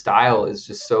fights. His style is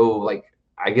just so like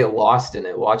I get lost in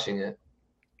it watching it.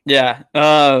 Yeah.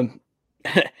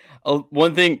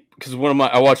 One thing, because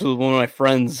I watched with one of my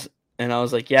friends, and I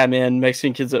was like, yeah, man,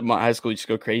 Mexican kids at my high school just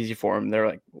go crazy for him. They're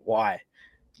like, why?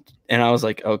 And I was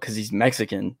like, oh, because he's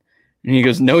Mexican. And he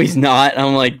goes, no, he's not. And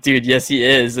I'm like, dude, yes, he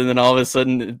is. And then all of a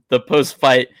sudden, the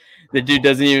post-fight, the dude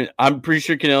I'm pretty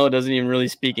sure Canelo doesn't even really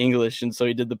speak English. And so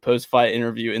he did the post-fight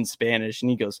interview in Spanish. And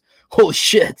he goes, holy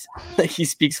shit. Like, he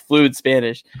speaks fluent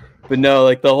Spanish. But no,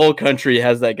 like, the whole country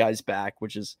has that guy's back,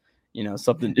 which is,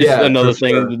 something. Yeah, another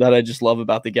thing that I just love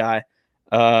about the guy.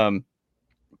 But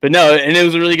no, and it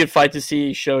was a really good fight to see.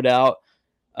 He showed out.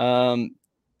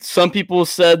 Some people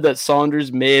said that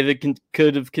Saunders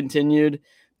could have continued.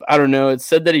 But I don't know. It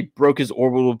said that he broke his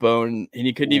orbital bone and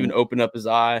he couldn't even open up his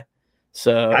eye.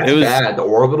 So that's it was bad. The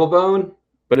orbital bone.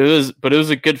 But it was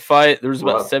a good fight. There was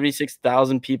about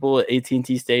 76,000 people at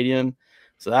AT&T Stadium,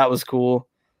 so that was cool.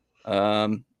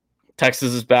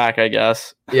 Texas is back, I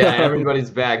guess. Yeah,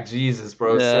 everybody's back. Jesus,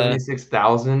 bro, yeah.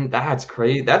 76,000. That's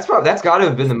crazy. That's got to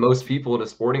have been the most people at a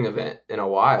sporting event in a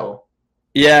while.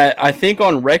 Yeah, I think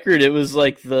on record it was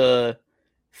like the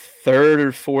third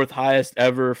or fourth highest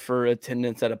ever for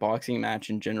attendance at a boxing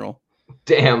match in general.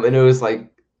 Damn, and it was like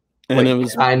it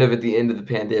was kind of at the end of the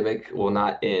pandemic. Well,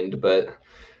 not end, but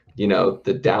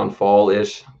the downfall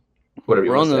ish. Whatever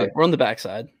you want to say. We're on the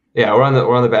backside. Yeah, we're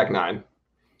on the back nine.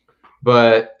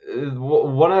 But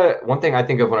one thing I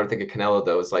think of when I think of Canelo,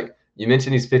 though, is like you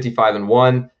mentioned he's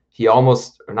 55-1. He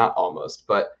not almost,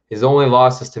 but his only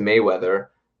loss is to Mayweather.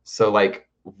 So, like,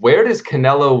 where does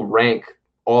Canelo rank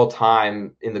all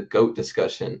time in the GOAT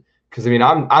discussion? Because, I mean,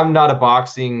 I'm not a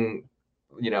boxing,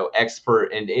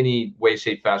 expert in any way,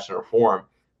 shape, fashion, or form.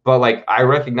 But, like, I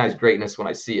recognize greatness when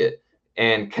I see it.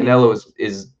 And Canelo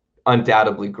is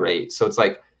undoubtedly great. So it's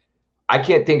like, I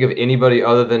can't think of anybody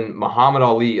other than Muhammad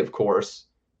Ali, of course,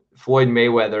 Floyd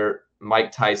Mayweather,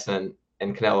 Mike Tyson,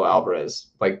 and Canelo Alvarez.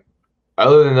 Like,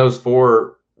 other than those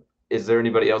four, is there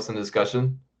anybody else in the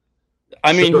discussion?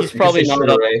 I mean, he's probably not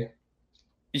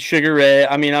Sugar Ray.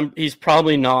 I mean, he's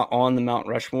probably not on the Mount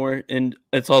Rushmore, and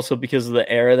it's also because of the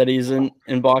era that he's in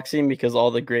boxing, because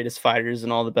all the greatest fighters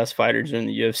and all the best fighters are in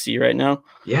the UFC right now.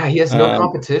 Yeah, he has no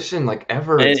competition like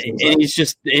ever. And he's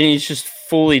just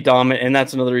fully dominant, and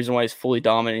that's another reason why he's fully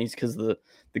dominant. Is because the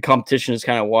competition is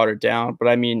kind of watered down. But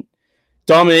I mean,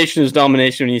 domination is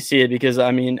domination when you see it, because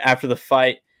I mean, after the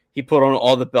fight, he put on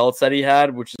all the belts that he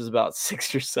had, which is about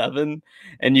 6 or 7,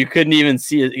 and you couldn't even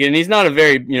see it. And he's not a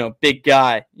very, big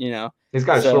guy, He's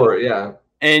kind of short, yeah.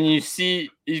 And you see,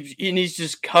 he's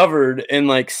just covered in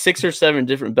like 6 or 7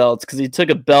 different belts, because he took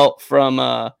a belt from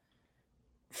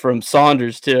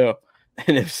Saunders too,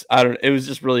 and it was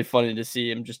just really funny to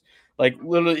see him just like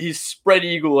literally he's spread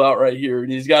eagle out right here,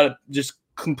 and he's got it just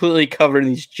completely covered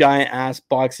in these giant ass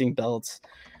boxing belts.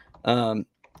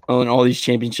 On all these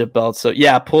championship belts. So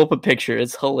yeah, pull up a picture.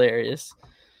 It's hilarious.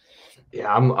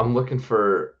 Yeah, I'm just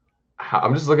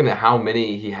looking at how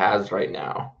many he has right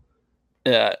now.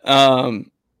 Yeah.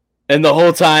 And the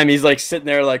whole time he's like sitting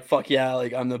there like, fuck yeah,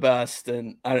 like I'm the best.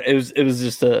 And it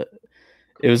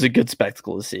was a good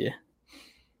spectacle to see.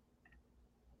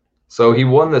 So he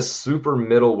won the super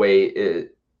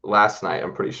middleweight last night,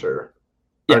 I'm pretty sure.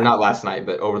 Yeah. Or not last night,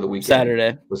 but over the weekend.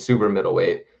 Saturday. The super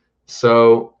middleweight.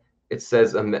 So it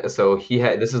says so he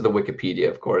had. This is the Wikipedia,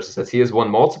 of course. It says he has won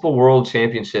multiple world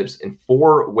championships in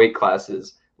 4 weight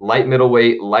classes: light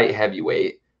middleweight, light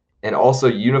heavyweight, and also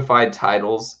unified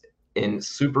titles in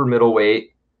super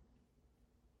middleweight.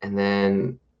 And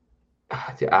then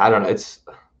I don't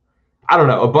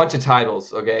know, a bunch of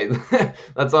titles. Okay,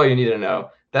 that's all you need to know.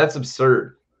 That's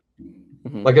absurd.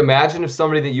 Mhm. Like, imagine if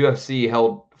somebody at the UFC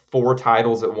held 4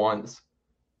 titles at once.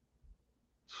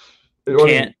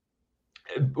 Can't.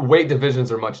 Weight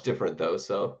divisions are much different though,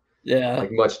 so Yeah.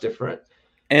 like much different.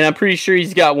 And I'm pretty sure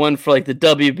he's got one for like the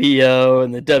WBO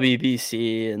and the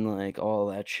WBC and like all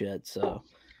that shit. So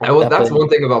Well, that's Definitely. one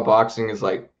thing about boxing is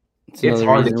like it's another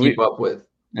hard to reason keep up with.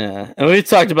 Yeah, and we've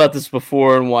talked about this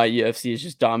before and why UFC is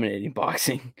just dominating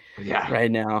boxing Yeah,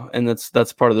 right now, and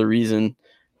that's part of the reason.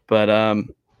 But I think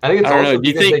it's I don't also know. Do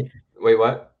you because think wait,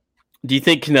 what? do you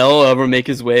think Canelo will ever make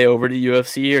his way over to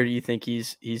UFC, or do you think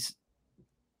he's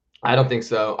I don't think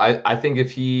so. I think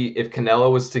if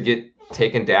Canelo was to get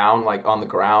taken down like on the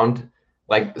ground,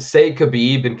 like say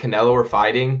Khabib and Canelo are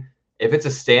fighting, if it's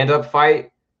a stand-up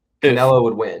fight, Canelo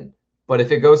would win. But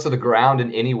if it goes to the ground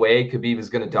in any way, Khabib is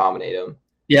going to dominate him.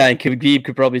 Yeah, and Khabib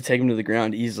could probably take him to the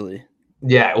ground easily.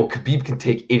 Yeah, well, Khabib can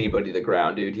take anybody to the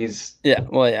ground, dude. He's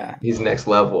next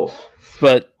level.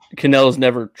 But Canelo's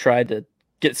never tried to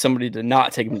get somebody to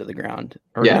not take him to the ground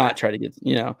or Yeah. not try to get,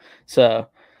 so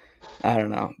I don't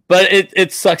know. But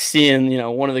it sucks seeing,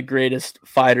 one of the greatest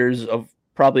fighters of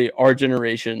probably our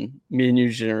generation, me and your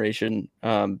generation,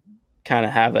 kind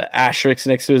of have an asterisk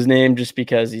next to his name just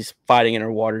because he's fighting in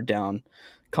a watered down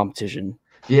competition.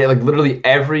 Yeah, like literally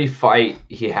every fight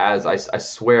he has, I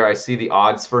swear I see the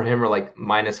odds for him are like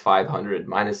minus 500,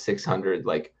 minus 600,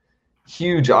 like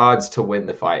huge odds to win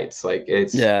the fights. Like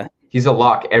he's a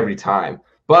lock every time.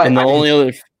 But And the only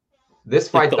other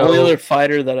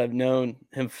fighter that I've known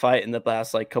him fight in the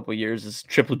past like couple years is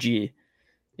Triple G.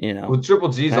 Well, Triple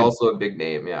G is also a big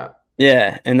name, yeah.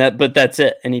 Yeah, but that's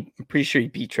it. And I'm pretty sure he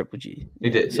beat Triple G. He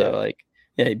did. So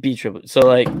he beat Triple.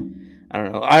 So I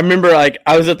don't know. I remember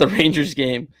I was at the Rangers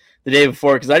game the day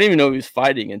before because I didn't even know he was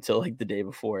fighting until like the day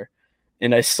before,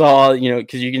 and I saw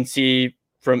because you can see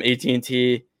from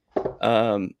AT&T,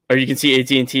 or you can see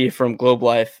AT&T from Globe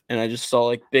Life, and I just saw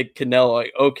like big Canelo,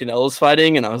 like Canelo's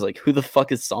fighting, and I was like, who the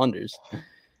fuck is Saunders?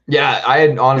 Yeah, I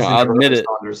had honestly I'll never admit heard of it.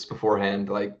 Saunders beforehand.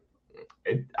 Like,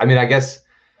 I guess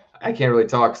I can't really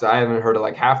talk because I haven't heard of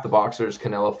like half the boxers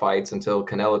Canelo fights until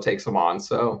Canelo takes them on.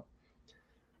 So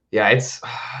yeah,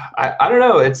 I don't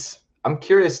know. I'm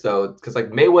curious though because like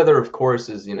Mayweather, of course,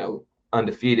 is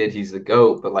undefeated. He's the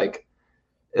GOAT, but like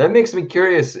that makes me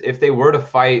curious if they were to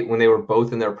fight when they were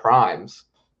both in their primes.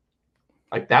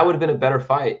 Like that would have been a better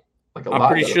fight. Like I'm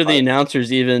pretty sure the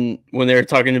announcers, even when they were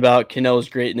talking about Canelo's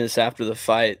greatness after the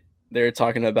fight, they were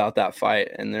talking about that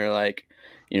fight, and they're like,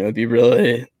 it'd be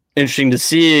really interesting to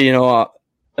see, and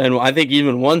I think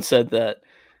even one said that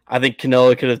I think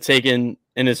Canelo could have taken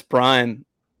in his prime,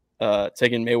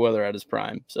 taken Mayweather at his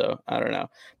prime. So I don't know,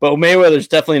 but Mayweather's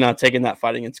definitely not taking that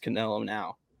fight against Canelo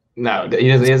now. No, he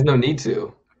has no need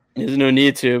to. He has no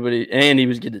need to, but he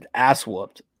was getting ass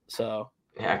whooped. So.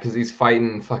 Yeah, because he's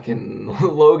fighting fucking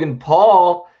Logan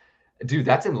Paul. Dude,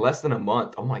 that's in less than a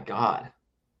month. Oh my god.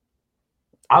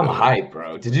 I'm hyped,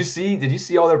 bro. Did you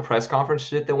see all their press conference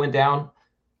shit that went down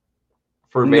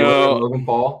for Mayweather and Logan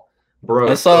Paul? Bro.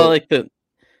 I saw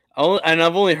and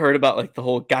I've only heard about like the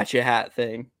whole gotcha hat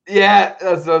thing. Yeah,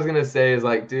 that's what I was gonna say, is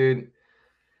like, dude,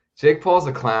 Jake Paul's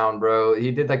a clown, bro.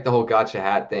 He did like the whole gotcha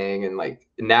hat thing, and like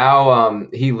now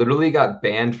he literally got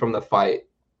banned from the fight.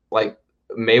 Like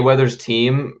Mayweather's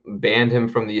team banned him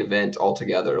from the event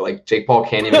altogether. Like Jake Paul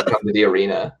can't even come to the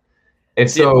arena. And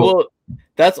so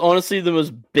that's honestly the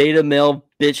most beta male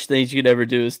bitch things you could ever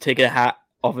do is take a hat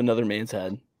off another man's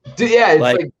head. Dude, yeah, it's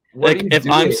like if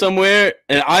I'm somewhere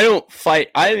and I don't fight,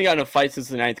 I haven't gotten a fight since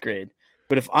the 9th grade.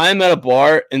 But if I'm at a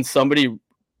bar and somebody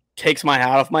takes my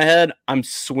hat off my head, I'm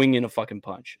swinging a fucking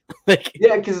punch.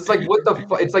 Yeah, because it's like what the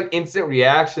fuck? It's like instant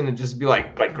reaction and just be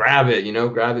like grab it,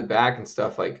 grab it back and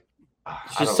stuff. Like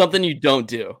it's just something you don't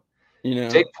do.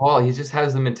 Jake Paul, he just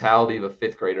has the mentality of a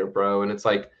 5th grader, bro. And it's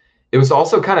like it was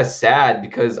also kind of sad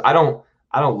because I don't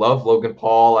love Logan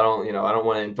Paul. I don't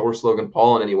want to endorse Logan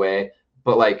Paul in any way,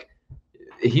 but like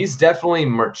he's definitely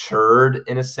matured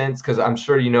in a sense because I'm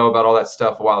sure about all that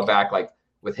stuff a while back, like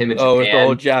with him in Japan. With the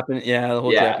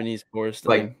whole Japanese course thing.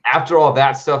 Like after all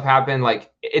that stuff happened,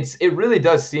 like it really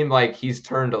does seem like he's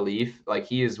turned a leaf. Like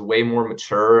he is way more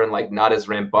mature and like not as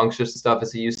rambunctious stuff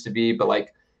as he used to be. But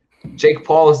like Jake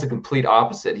Paul is the complete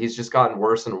opposite. He's just gotten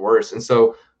worse and worse. And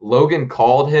so Logan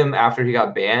called him after he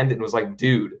got banned and was like,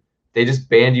 dude, they just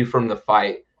banned you from the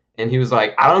fight. And he was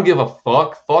like, I don't give a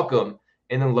fuck him.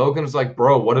 And then Logan was like,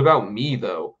 bro, what about me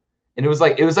though? And it was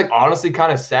like honestly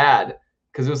kind of sad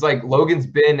because it was like Logan's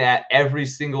been at every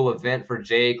single event for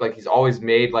Jake. Like he's always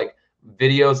made like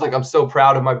videos like I'm so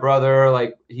proud of my brother,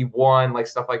 like he won, like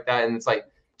stuff like that. And it's like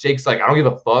Jake's like, I don't give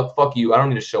a fuck you, I don't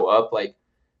need to show up. Like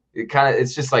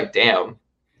it's just like, damn.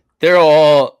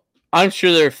 I'm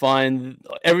sure they're fine.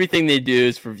 Everything they do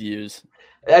is for views.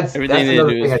 Everything they do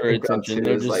is for attention.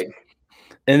 They're just like,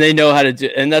 and they know how to do,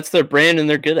 and that's their brand, and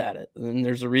they're good at it. And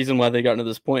there's a reason why they got to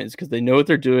this point is because they know what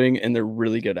they're doing, and they're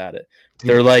really good at it.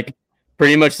 They're like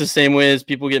pretty much the same way as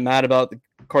people get mad about the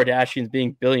Kardashians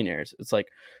being billionaires. It's like,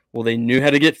 well, they knew how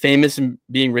to get famous and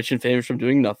being rich and famous from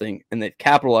doing nothing, and they've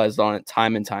capitalized on it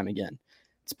time and time again.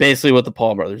 It's basically what the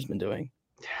Paul brothers have been doing.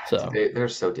 So they're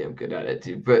so damn good at it,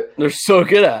 dude. But they're so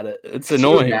good at it. It's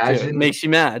annoying. It makes you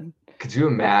mad. Could you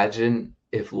imagine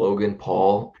if Logan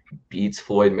Paul beats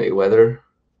Floyd Mayweather?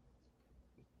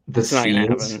 The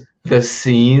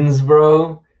scenes,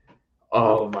 bro.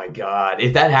 Oh my god!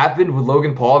 If that happened, would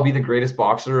Logan Paul be the greatest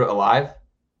boxer alive?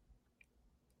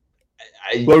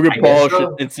 Logan Paul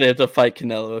should instead have to fight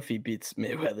Canelo if he beats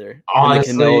Mayweather.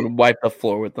 Honestly, Canelo would wipe the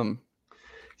floor with them.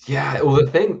 Yeah, well,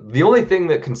 the only thing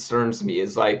that concerns me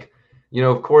is like, you know,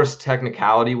 of course,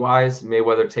 technicality wise,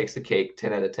 Mayweather takes the cake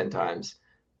 10 out of 10 times.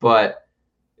 But,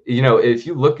 you know, if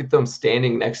you look at them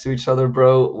standing next to each other,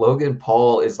 bro, Logan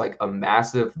Paul is like a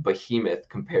massive behemoth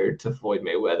compared to Floyd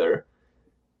Mayweather.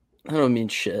 I don't mean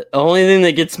shit. The only thing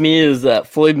that gets me is that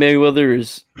Floyd Mayweather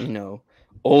is, you know,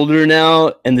 older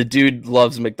now, and the dude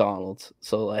loves McDonald's.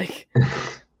 So, like,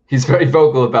 he's very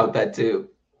vocal about that too.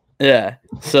 Yeah.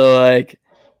 So, like,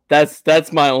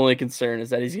 that's my only concern is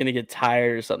that he's gonna get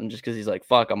tired or something just because he's like,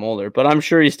 fuck, I'm older. But I'm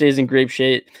sure he stays in great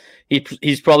shape.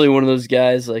 He's probably one of those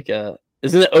guys like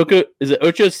is it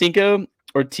Ocho Cinco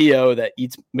or T.O. that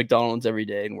eats McDonald's every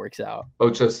day and works out?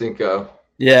 Ocho Cinco.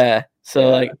 Yeah. So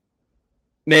like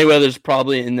Mayweather's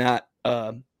probably in that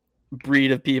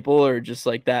breed of people, or just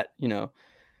like that, you know,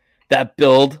 that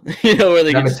build, you know, where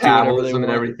they get metabolism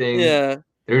and everything. Yeah.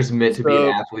 There's meant to be an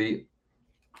athlete.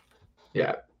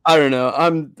 Yeah. I don't know.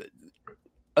 I'm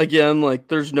again like,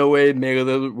 there's no way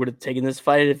Mayweather would have taken this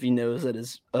fight if he knows that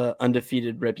his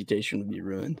undefeated reputation would be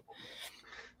ruined.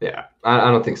 Yeah, I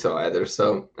don't think so either.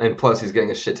 So, and plus he's getting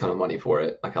a shit ton of money for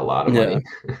it, like a lot of money.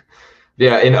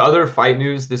 Yeah. In other fight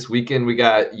news this weekend, we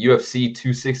got UFC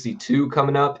 262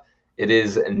 coming up. It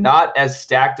is not as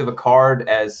stacked of a card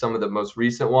as some of the most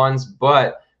recent ones,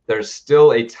 but there's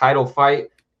still a title fight,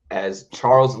 as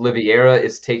Charles Oliveira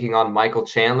is taking on Michael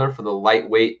Chandler for the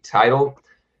lightweight title,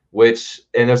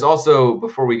 and there's also,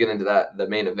 before we get into that, the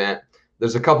main event,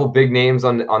 there's a couple big names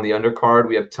on the undercard.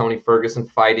 We have Tony Ferguson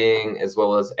fighting, as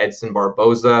well as Edson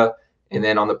Barboza. And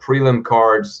then on the prelim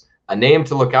cards, a name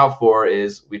to look out for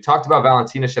is, we talked about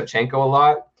Valentina Shevchenko a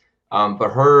lot, but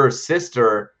her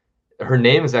sister, her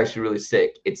name is actually really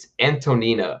sick. It's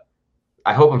Antonina.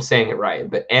 I hope I'm saying it right,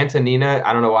 but Antonina,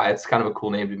 I don't know why, it's kind of a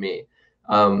cool name to me.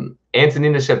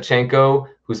 Antonina Shevchenko,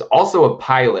 who's also a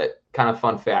pilot, kind of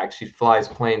fun fact, she flies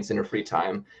planes in her free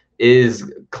time,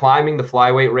 is climbing the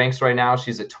flyweight ranks right now.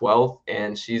 She's at 12th,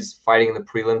 and she's fighting in the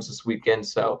prelims this weekend.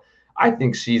 So I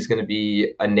think she's going to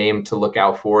be a name to look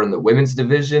out for in the women's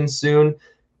division soon,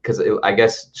 because I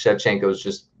guess Shevchenko is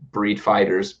just breed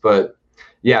fighters. But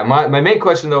yeah, my main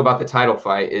question, though, about the title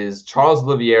fight is Charles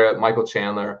Oliveira, Michael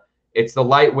Chandler. It's the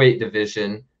lightweight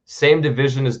division. Same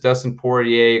division as Dustin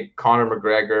Poirier, Conor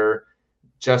McGregor,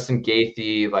 Justin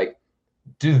Gaethje. Like,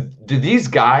 do these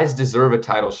guys deserve a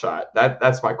title shot?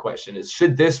 That's my question. Is,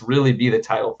 should this really be the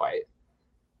title fight?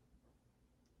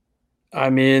 I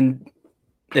mean,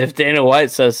 if Dana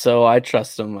White says so, I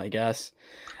trust him, I guess.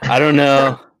 I don't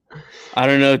know. I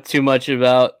don't know too much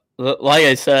about, like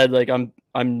I said, like I'm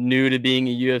new to being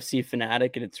a UFC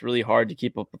fanatic, and it's really hard to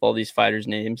keep up with all these fighters'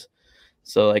 names.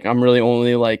 So like I'm really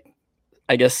only like,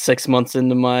 I guess 6 months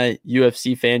into my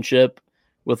UFC fanship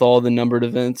with all the numbered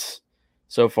events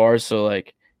so far. So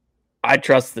like I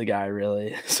trust the guy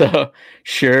really. So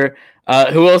sure.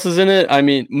 Who else is in it? I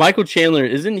mean, Michael Chandler,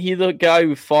 isn't he the guy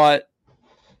who fought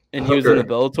and he was in the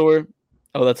Bellator?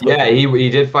 Oh, that's Hooker. Yeah, he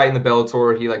did fight in the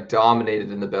Bellator. He like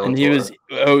dominated in the Bellator. And he was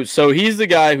so he's the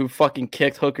guy who fucking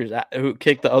kicked who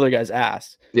kicked the other guy's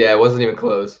ass. Yeah, it wasn't even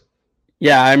close.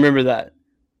 Yeah, I remember that.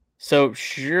 So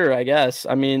sure, I guess.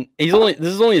 I mean, this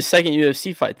is only his second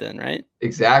UFC fight then, right?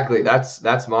 Exactly.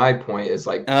 That's my point. Is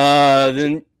like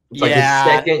then it's like his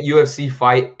second UFC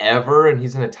fight ever, and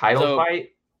he's in a title fight.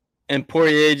 And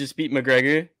Poirier just beat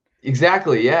McGregor.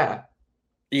 Exactly. Yeah.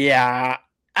 Yeah.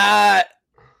 Yeah.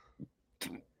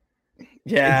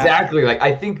 Exactly. Like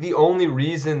I think the only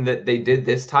reason that they did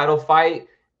this title fight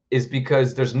is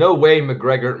because there's no way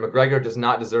McGregor does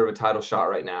not deserve a title shot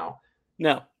right now.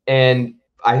 No. And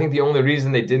I think the only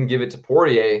reason they didn't give it to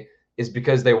Poirier is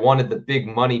because they wanted the big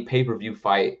money pay-per-view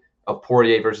fight of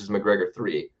Poirier versus McGregor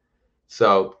 3.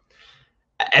 So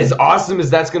as awesome as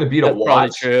that's going to be to That's probably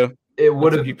watch, true. it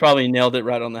would have. You probably nailed it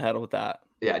right on the head with that.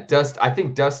 Yeah, I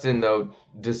think Dustin though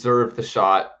deserved the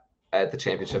shot at the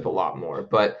championship a lot more,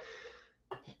 but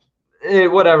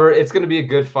whatever. It's going to be a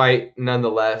good fight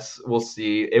nonetheless. We'll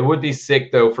see. It would be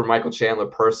sick though for Michael Chandler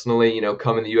personally,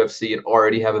 come in the UFC and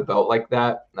already have a belt like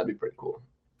that. That'd be pretty cool.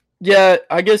 Yeah,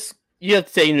 I guess you have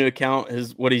to take into account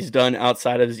what he's done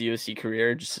outside of his UFC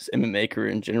career, just his MMA career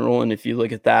in general. And if you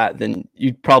look at that, then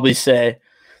you'd probably say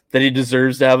that he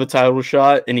deserves to have a title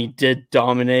shot, and he did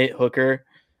dominate Hooker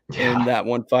in that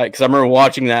one fight. Because I remember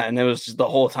watching that, and it was just the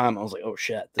whole time I was like, "Oh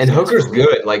shit!" And Hooker's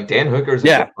good. Like Dan Hooker's a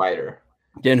good fighter.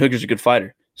 Dan Hooker's a good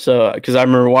fighter. So, because I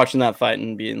remember watching that fight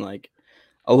and being like,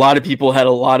 a lot of people had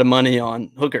a lot of money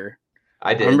on Hooker.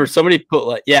 I did. I remember somebody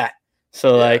put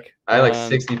So like, I had like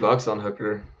 $60 on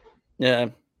Hooker. Yeah.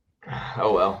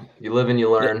 Oh well, you live and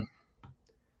you learn.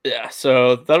 Yeah.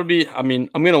 So that'll be. I mean,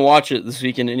 I'm gonna watch it this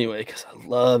weekend anyway because I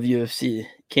love UFC.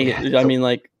 Can't get. I mean,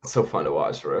 like, it's so fun to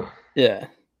watch, bro. Yeah.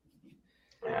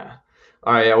 Yeah.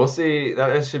 All right. Yeah, we'll see.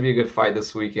 That should be a good fight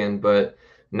this weekend. But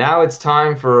now it's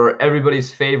time for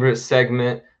everybody's favorite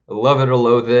segment. Love it or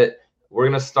loathe it. We're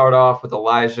gonna start off with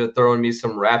Elijah throwing me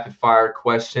some rapid fire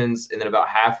questions, and then about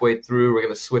halfway through, we're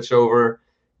gonna switch over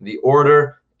the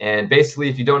order. And basically,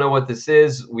 if you don't know what this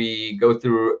is, we go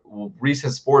through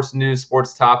recent sports news,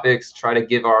 sports topics, try to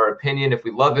give our opinion. If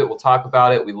we love it, we'll talk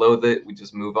about it. We loathe it, we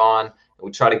just move on. And we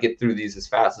try to get through these as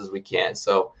fast as we can.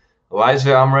 So,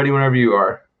 Elijah, I'm ready whenever you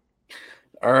are.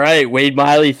 All right. Wade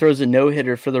Miley throws a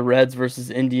no-hitter for the Reds versus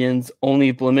Indians.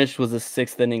 Only blemish was a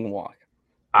sixth-inning walk.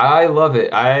 I love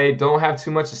it. I don't have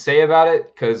too much to say about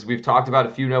it because we've talked about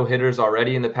a few no-hitters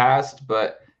already in the past,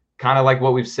 but kind of like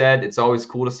what we've said, it's always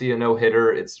cool to see a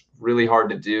no-hitter. It's really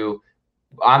hard to do.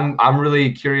 I'm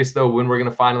really curious, though, when we're going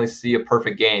to finally see a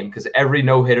perfect game because every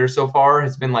no-hitter so far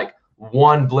has been like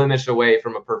one blemish away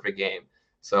from a perfect game.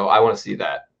 So I want to see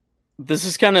that. I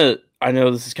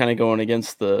know this is kind of going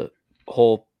against the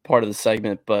whole part of the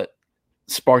segment, but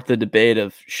sparked the debate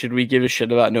of should we give a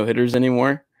shit about no-hitters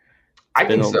anymore? I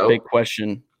think so. Big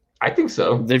question. I think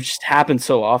so. They've just happened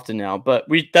so often now, but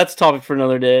that's a topic for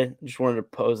another day. Just wanted to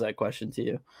pose that question to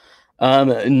you.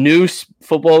 A new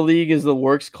football league is the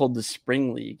works called the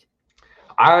Spring League.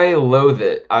 I loathe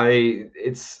it. I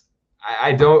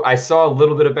saw a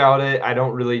little bit about it. I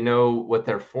don't really know what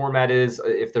their format is,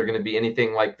 if they're going to be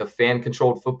anything like the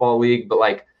fan-controlled football league, but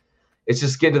like it's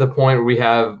just getting to the point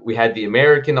where we had the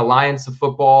American Alliance of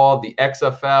Football, the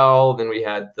XFL, then we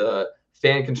had the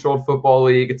fan-controlled football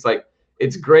league. It's like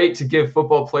it's great to give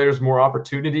football players more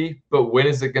opportunity, but when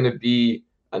is it going to be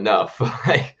enough?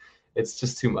 Like, it's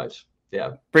just too much.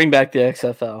 Yeah. Bring back the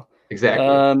XFL.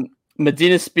 Exactly.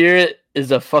 Medina Spirit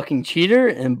is a fucking cheater,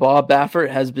 and Bob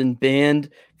Baffert has been banned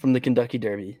from the Kentucky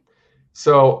Derby.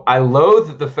 So I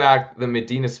loathe the fact that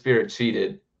Medina Spirit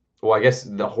cheated. Well, I guess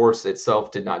the horse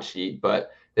itself did not cheat, but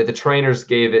that the trainers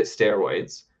gave it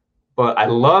steroids. But I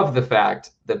love the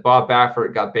fact that Bob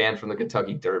Baffert got banned from the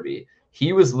Kentucky Derby.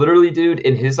 He was literally, dude,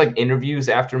 in his like interviews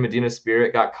after Medina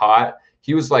Spirit got caught,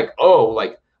 he was like, "Oh,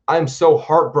 like I'm so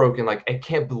heartbroken. Like I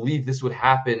can't believe this would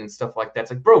happen and stuff like that."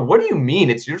 It's like, bro, what do you mean?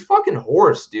 It's your fucking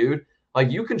horse, dude. Like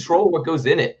you control what goes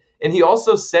in it. And he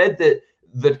also said that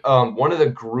one of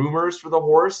the groomers for the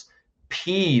horse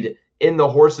peed in the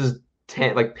horse's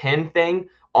pen thing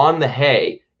on the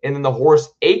hay, and then the horse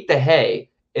ate the hay,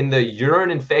 and the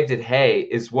urine infected hay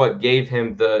is what gave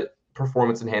him the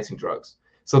performance enhancing drugs.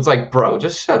 So it's like, bro,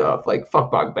 just shut up. Like, fuck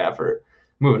Bob Baffert.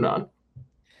 Moving on.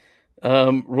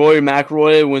 Rory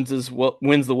McIlroy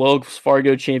wins the Wells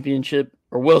Fargo Championship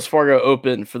or Wells Fargo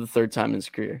Open for the third time in his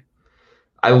career.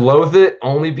 I loathe it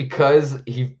only because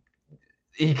he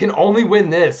can only win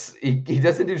this. He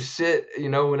doesn't do shit,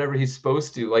 whenever he's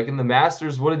supposed to. Like in the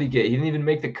Masters, what did he get? He didn't even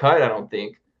make the cut, I don't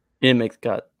think. He didn't make the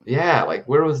cut. Yeah, like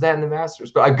where was that in the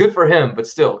Masters? But good for him, but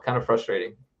still kind of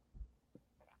frustrating.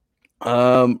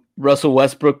 Russell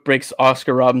Westbrook breaks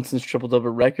Oscar Robinson's triple-double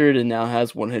record and now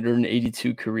has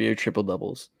 182 career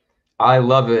triple-doubles. I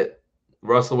love it.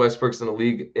 Russell Westbrook's in a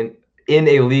league in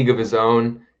a league of his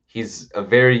own. He's a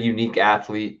very unique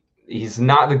athlete. He's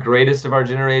not the greatest of our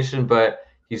generation, but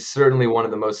he's certainly one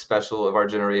of the most special of our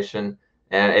generation,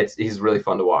 and he's really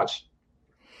fun to watch.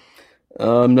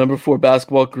 Number 4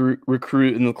 basketball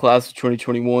recruit in the class of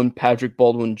 2021, Patrick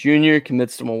Baldwin Jr.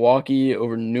 commits to Milwaukee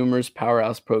over numerous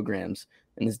powerhouse programs,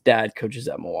 and his dad coaches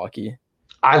at Milwaukee.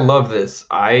 I love this.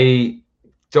 I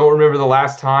don't remember the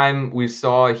last time we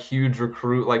saw a huge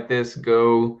recruit like this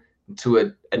go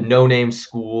to a no-name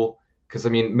school. Because, I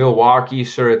mean, Milwaukee,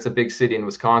 sure, it's a big city in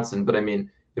Wisconsin, but, I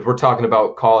mean, if we're talking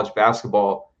about college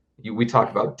basketball, we talk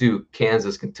about Duke,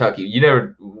 Kansas, Kentucky.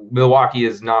 Milwaukee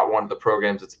is not one of the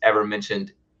programs that's ever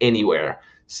mentioned anywhere.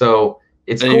 So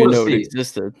it's cool to see. It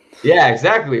existed. Yeah,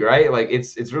 exactly, right? Like,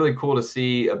 it's really cool to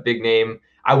see a big name.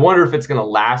 I wonder if it's going to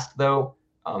last, though,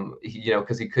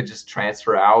 because he could just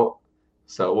transfer out.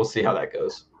 So we'll see how that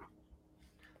goes.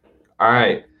 All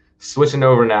right. Switching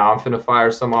over now, I'm going to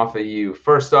fire some off of you.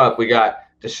 First up, we got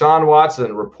Deshaun Watson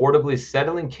reportedly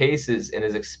settling cases and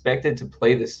is expected to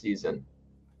play this season.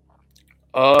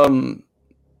 I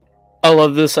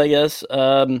love this, I guess.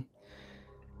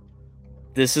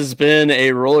 This has been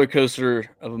a roller coaster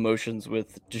of emotions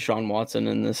with Deshaun Watson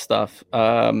and this stuff.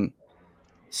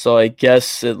 So I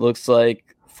guess it looks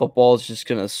like football is just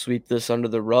going to sweep this under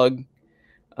the rug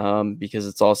because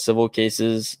it's all civil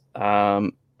cases. I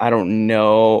don't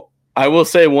know. I will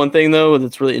say one thing, though,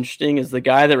 that's really interesting is the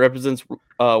guy that represents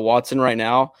Watson right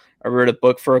now. I read a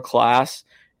book for a class,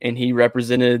 and he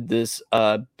represented this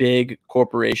big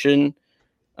corporation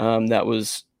that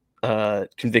was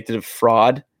convicted of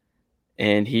fraud,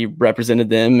 and he represented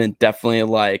them and definitely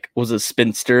was a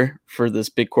spinster for this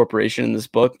big corporation in this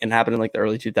book, and happened in like the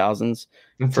early 2000s.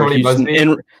 Tony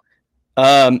Busby?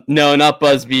 No, not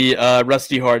Busby.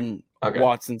 Rusty Harden, Okay.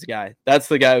 Watson's guy. That's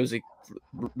the guy who was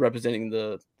representing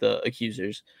the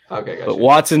accusers. Okay, gotcha. But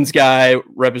Watson's guy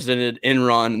represented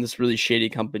Enron and this really shady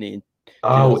company.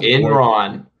 Oh,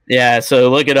 Enron. Yeah, so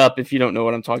look it up if you don't know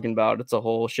what I'm talking about. It's a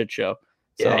whole shit show.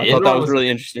 So Yeah, I thought that Enron was really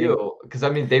interesting. Because, I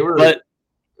mean, they were... But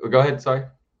go ahead, sorry.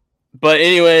 But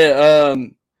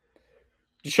anyway,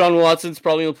 Deshaun Watson's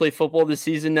probably going to play football this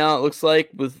season now, it looks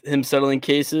like, with him settling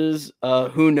cases.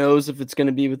 Who knows if it's going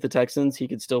to be with the Texans. He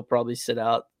could still probably sit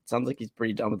out. Sounds like he's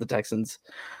pretty done with the Texans.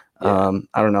 Yeah.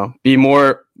 I don't know. Be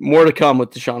more to come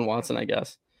with Deshaun Watson, I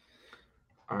guess.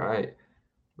 All right.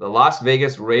 The Las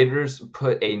Vegas Raiders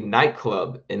put a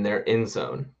nightclub in their end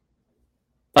zone.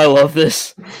 I love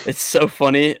this. It's so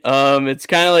funny. It's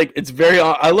kind of like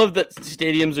I love that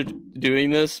stadiums are doing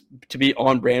this to be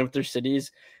on brand with their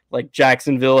cities. Like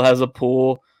Jacksonville has a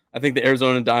pool. I think the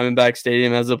Arizona Diamondback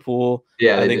Stadium has a pool.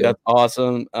 Yeah, I think that's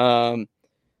awesome.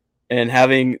 And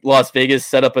having Las Vegas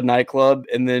set up a nightclub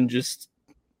and then just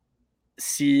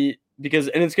see and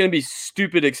it's going to be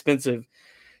stupid expensive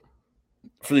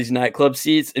for these nightclub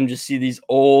seats, and just see these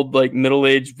old like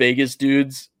middle-aged Vegas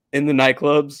dudes in the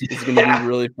nightclubs is going to be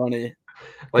really funny.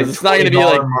 Like it's not going to be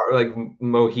like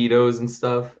mojitos and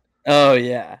stuff. Oh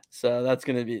yeah, so that's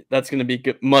going to be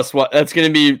good. Must watch. That's going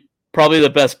to be probably the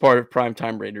best part of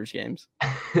primetime Raiders games.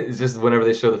 It's just whenever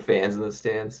they show the fans in the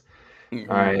stands.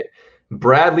 Mm-hmm. All right.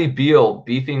 Bradley Beal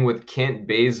beefing with Kent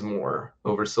Bazemore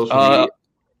over social media.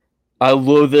 I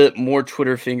loathe it. More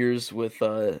Twitter fingers with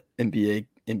NBA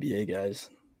guys.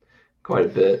 Quite a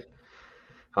bit.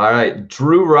 All right.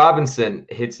 Drew Robinson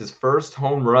hits his first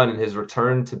home run in his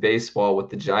return to baseball with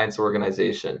the Giants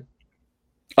organization.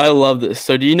 I love this.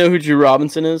 So do you know who Drew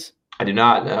Robinson is? I do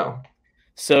not know.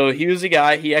 So he was a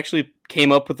guy, he actually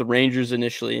came up with the Rangers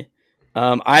initially.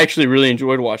 I actually really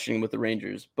enjoyed watching him with the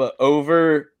Rangers. But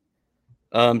over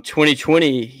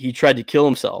 2020, he tried to kill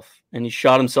himself, and he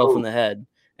shot himself in the head,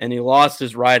 and he lost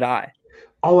his right eye.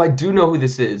 Oh, I do know who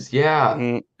this is. Yeah.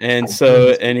 And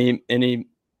he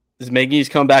is making his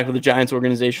comeback with the Giants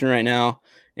organization right now.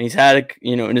 And he's had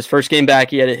in his first game back,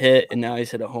 he had a hit, and now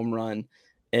he's hit a home run.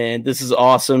 And this is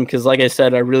awesome because, like I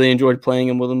said, I really enjoyed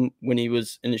playing with him when he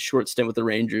was in his short stint with the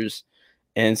Rangers,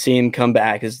 and seeing him come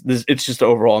back it's just an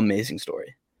overall amazing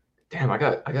story. Damn, I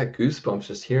got goosebumps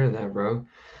just hearing that, bro.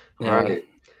 Yeah. All right,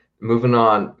 moving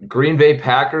on. Green Bay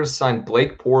Packers signed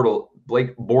Blake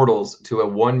Bortles to a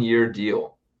 1-year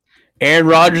deal. Aaron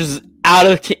Rodgers is out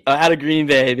of Green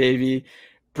Bay, baby.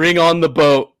 Bring on the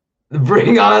boat.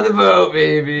 Bring on the boat,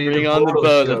 baby. Bring on the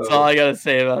boat. That's all I gotta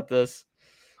say about this.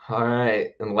 All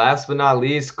right. And last but not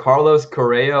least, Carlos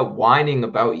Correa whining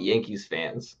about Yankees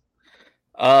fans.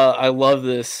 I love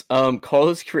this.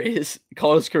 Carlos Correa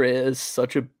is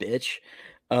such a bitch.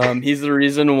 He's the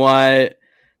reason why.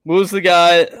 What was the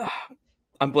guy?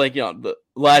 I'm blanking on.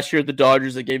 Last year at the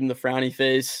Dodgers that gave him the frowny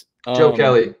face. Joe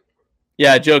Kelly.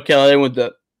 Yeah, Joe Kelly went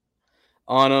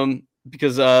on him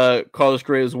because Carlos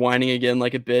Correa was whining again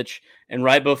like a bitch. And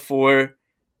right before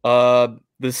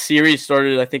the series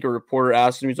started, I think a reporter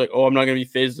asked him, he's like, "Oh, I'm not going to be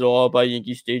fazed at all by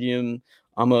Yankee Stadium.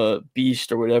 I'm a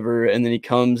beast," or whatever. And then he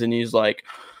comes and he's like,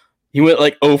 he went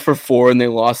like 0 for 4 and they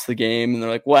lost the game. And they're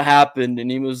like, "What happened?"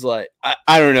 And he was like,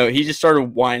 I don't know. He just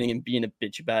started whining and being a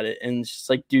bitch about it. And it's just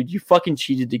like, dude, you fucking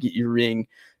cheated to get your ring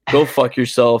Go fuck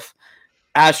yourself.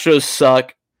 Astros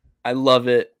suck. I love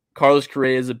it. Carlos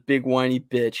Correa is a big whiny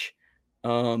bitch.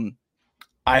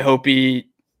 I hope he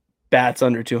bats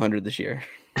under 200 this year.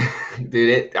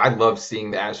 Dude, I love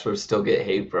seeing the Astros still get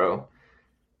hate, bro.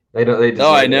 They don't. They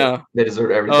deserve I know. it. They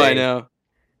deserve everything. Oh, I know.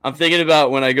 I'm thinking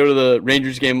about when I go to the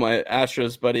Rangers game, my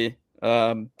Astros buddy,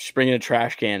 just bringing a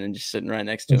trash can and just sitting right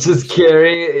next to him. Just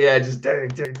carrying it, yeah. Just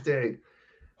dang.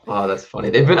 Oh, that's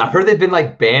funny. I've heard they've been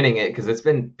like banning it because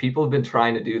people have been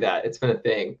trying to do that. It's been a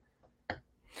thing.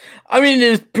 I mean,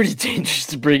 it's pretty dangerous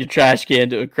to bring a trash can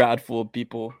to a crowd full of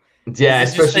people. Yeah,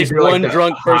 especially if you're one like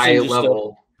drunk person high just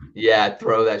level. Yeah,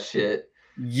 throw that shit.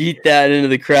 Yeet that into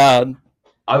the crowd.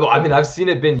 I mean, I've seen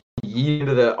it been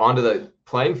yeeted onto the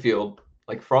playing field,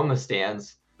 like from the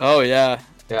stands. Oh yeah.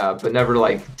 Yeah, but never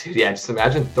like, dude. Yeah, just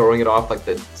imagine throwing it off like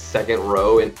the second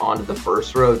row and onto the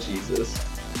first row. Jesus.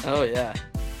 Oh yeah.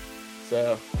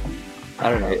 So, I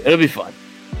don't know. It'll be fun.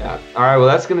 Yeah. All right. Well,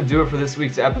 that's going to do it for this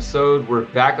week's episode. We're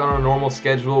back on our normal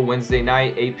schedule, Wednesday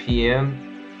night, 8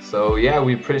 p.m. So, yeah,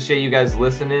 we appreciate you guys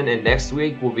listening. And next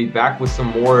week, we'll be back with some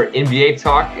more NBA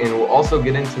talk. And we'll also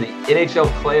get into the NHL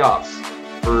playoffs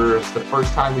for the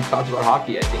first time we talked about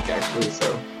hockey, I think, actually.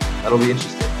 So, that'll be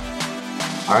interesting.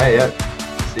 All right.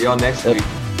 Yeah. See y'all next week.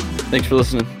 Thanks for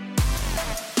listening.